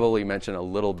probably mention a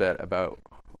little bit about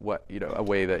what, a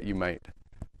way that you might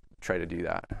try to do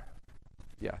that.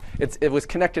 Yeah, it was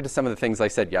connected to some of the things I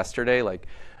said yesterday, like,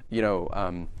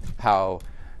 how,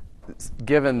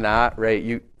 given that, right,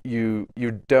 you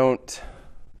don't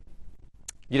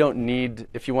need,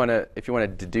 if you want to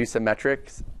deduce a metric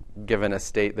given a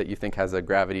state that you think has a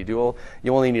gravity dual,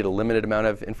 you only need a limited amount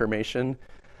of information.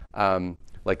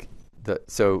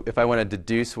 So if I want to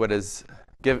deduce what is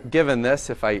given this,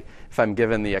 if I'm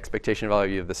given the expectation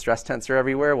value of the stress tensor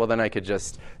everywhere, well, then I could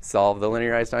just solve the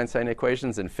linearized Einstein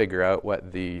equations and figure out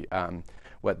what the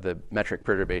metric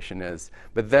perturbation is.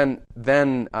 But then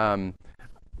the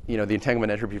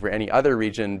entanglement entropy for any other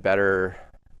region better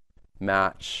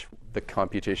match the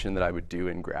computation that I would do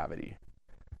in gravity.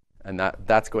 And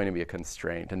that's going to be a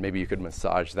constraint. And maybe you could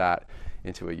massage that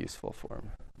into a useful form.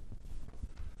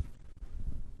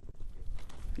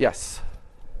 Yes?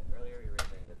 Earlier you were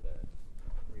saying that the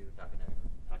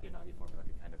Takayama formula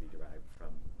could kind of be derived from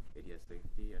ADS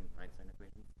safety and Einstein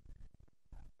equations.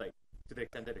 Like, to the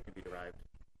extent that it can be derived.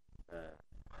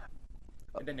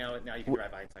 And then now you can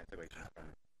derive Einstein's equations from.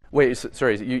 Wait,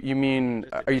 sorry. You mean?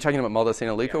 Are you talking about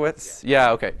Maldacena-Lukowicz?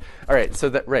 Yeah. Okay. All right. So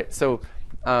So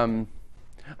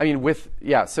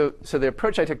the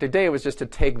approach I took today was just to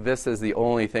take this as the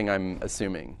only thing I'm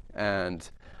assuming, and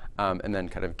then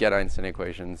kind of get Einstein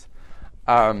equations.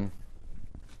 What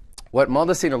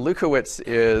Maldacena-Lukowicz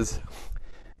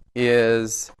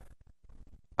is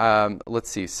let's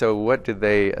see. So what did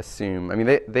they assume? I mean,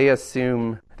 they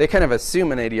kind of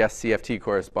assume an ADS CFT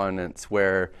correspondence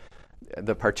where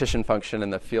the partition function in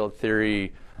the field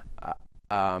theory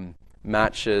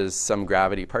matches some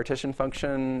gravity partition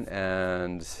function,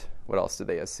 and what else did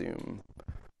they assume?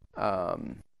 So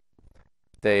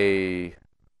they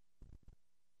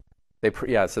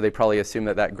probably assume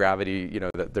that gravity,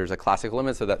 that there's a classical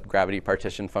limit, so that gravity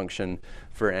partition function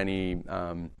for any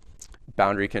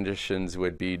boundary conditions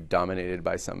would be dominated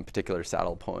by some particular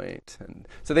saddle point. And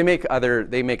so they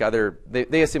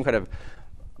assume kind of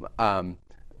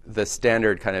the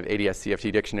standard kind of ADS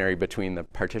CFT dictionary between the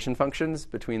partition functions,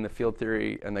 between the field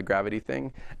theory and the gravity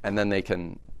thing, and then they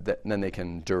can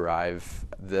derive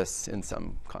this in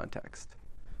some context.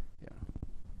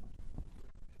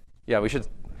 Yeah, we should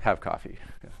have coffee.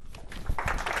 Yeah.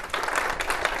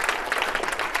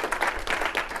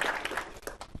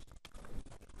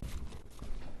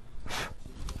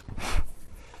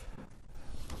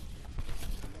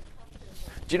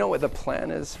 Do you know what the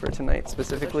plan is for tonight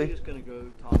specifically? I was actually just going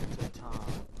to go talk to Tom.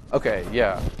 Okay,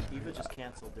 yeah. Eva just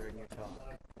canceled during your talk.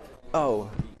 Oh,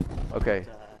 okay.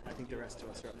 But, I think the rest of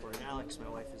us are up for it. And Alex, my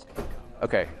wife, is going to come.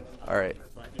 Okay, all right.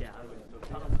 But yeah,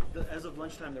 as of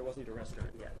lunchtime, there wasn't a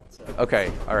restaurant yet. So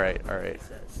Okay, all right. it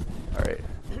says. All right.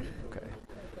 Okay.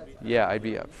 Yeah, I'd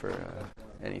be up for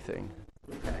anything.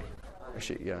 Okay.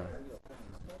 Actually, yeah.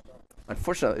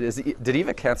 Unfortunately, did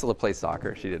Eva cancel to play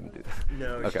soccer? She didn't do that.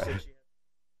 No, Okay. she said she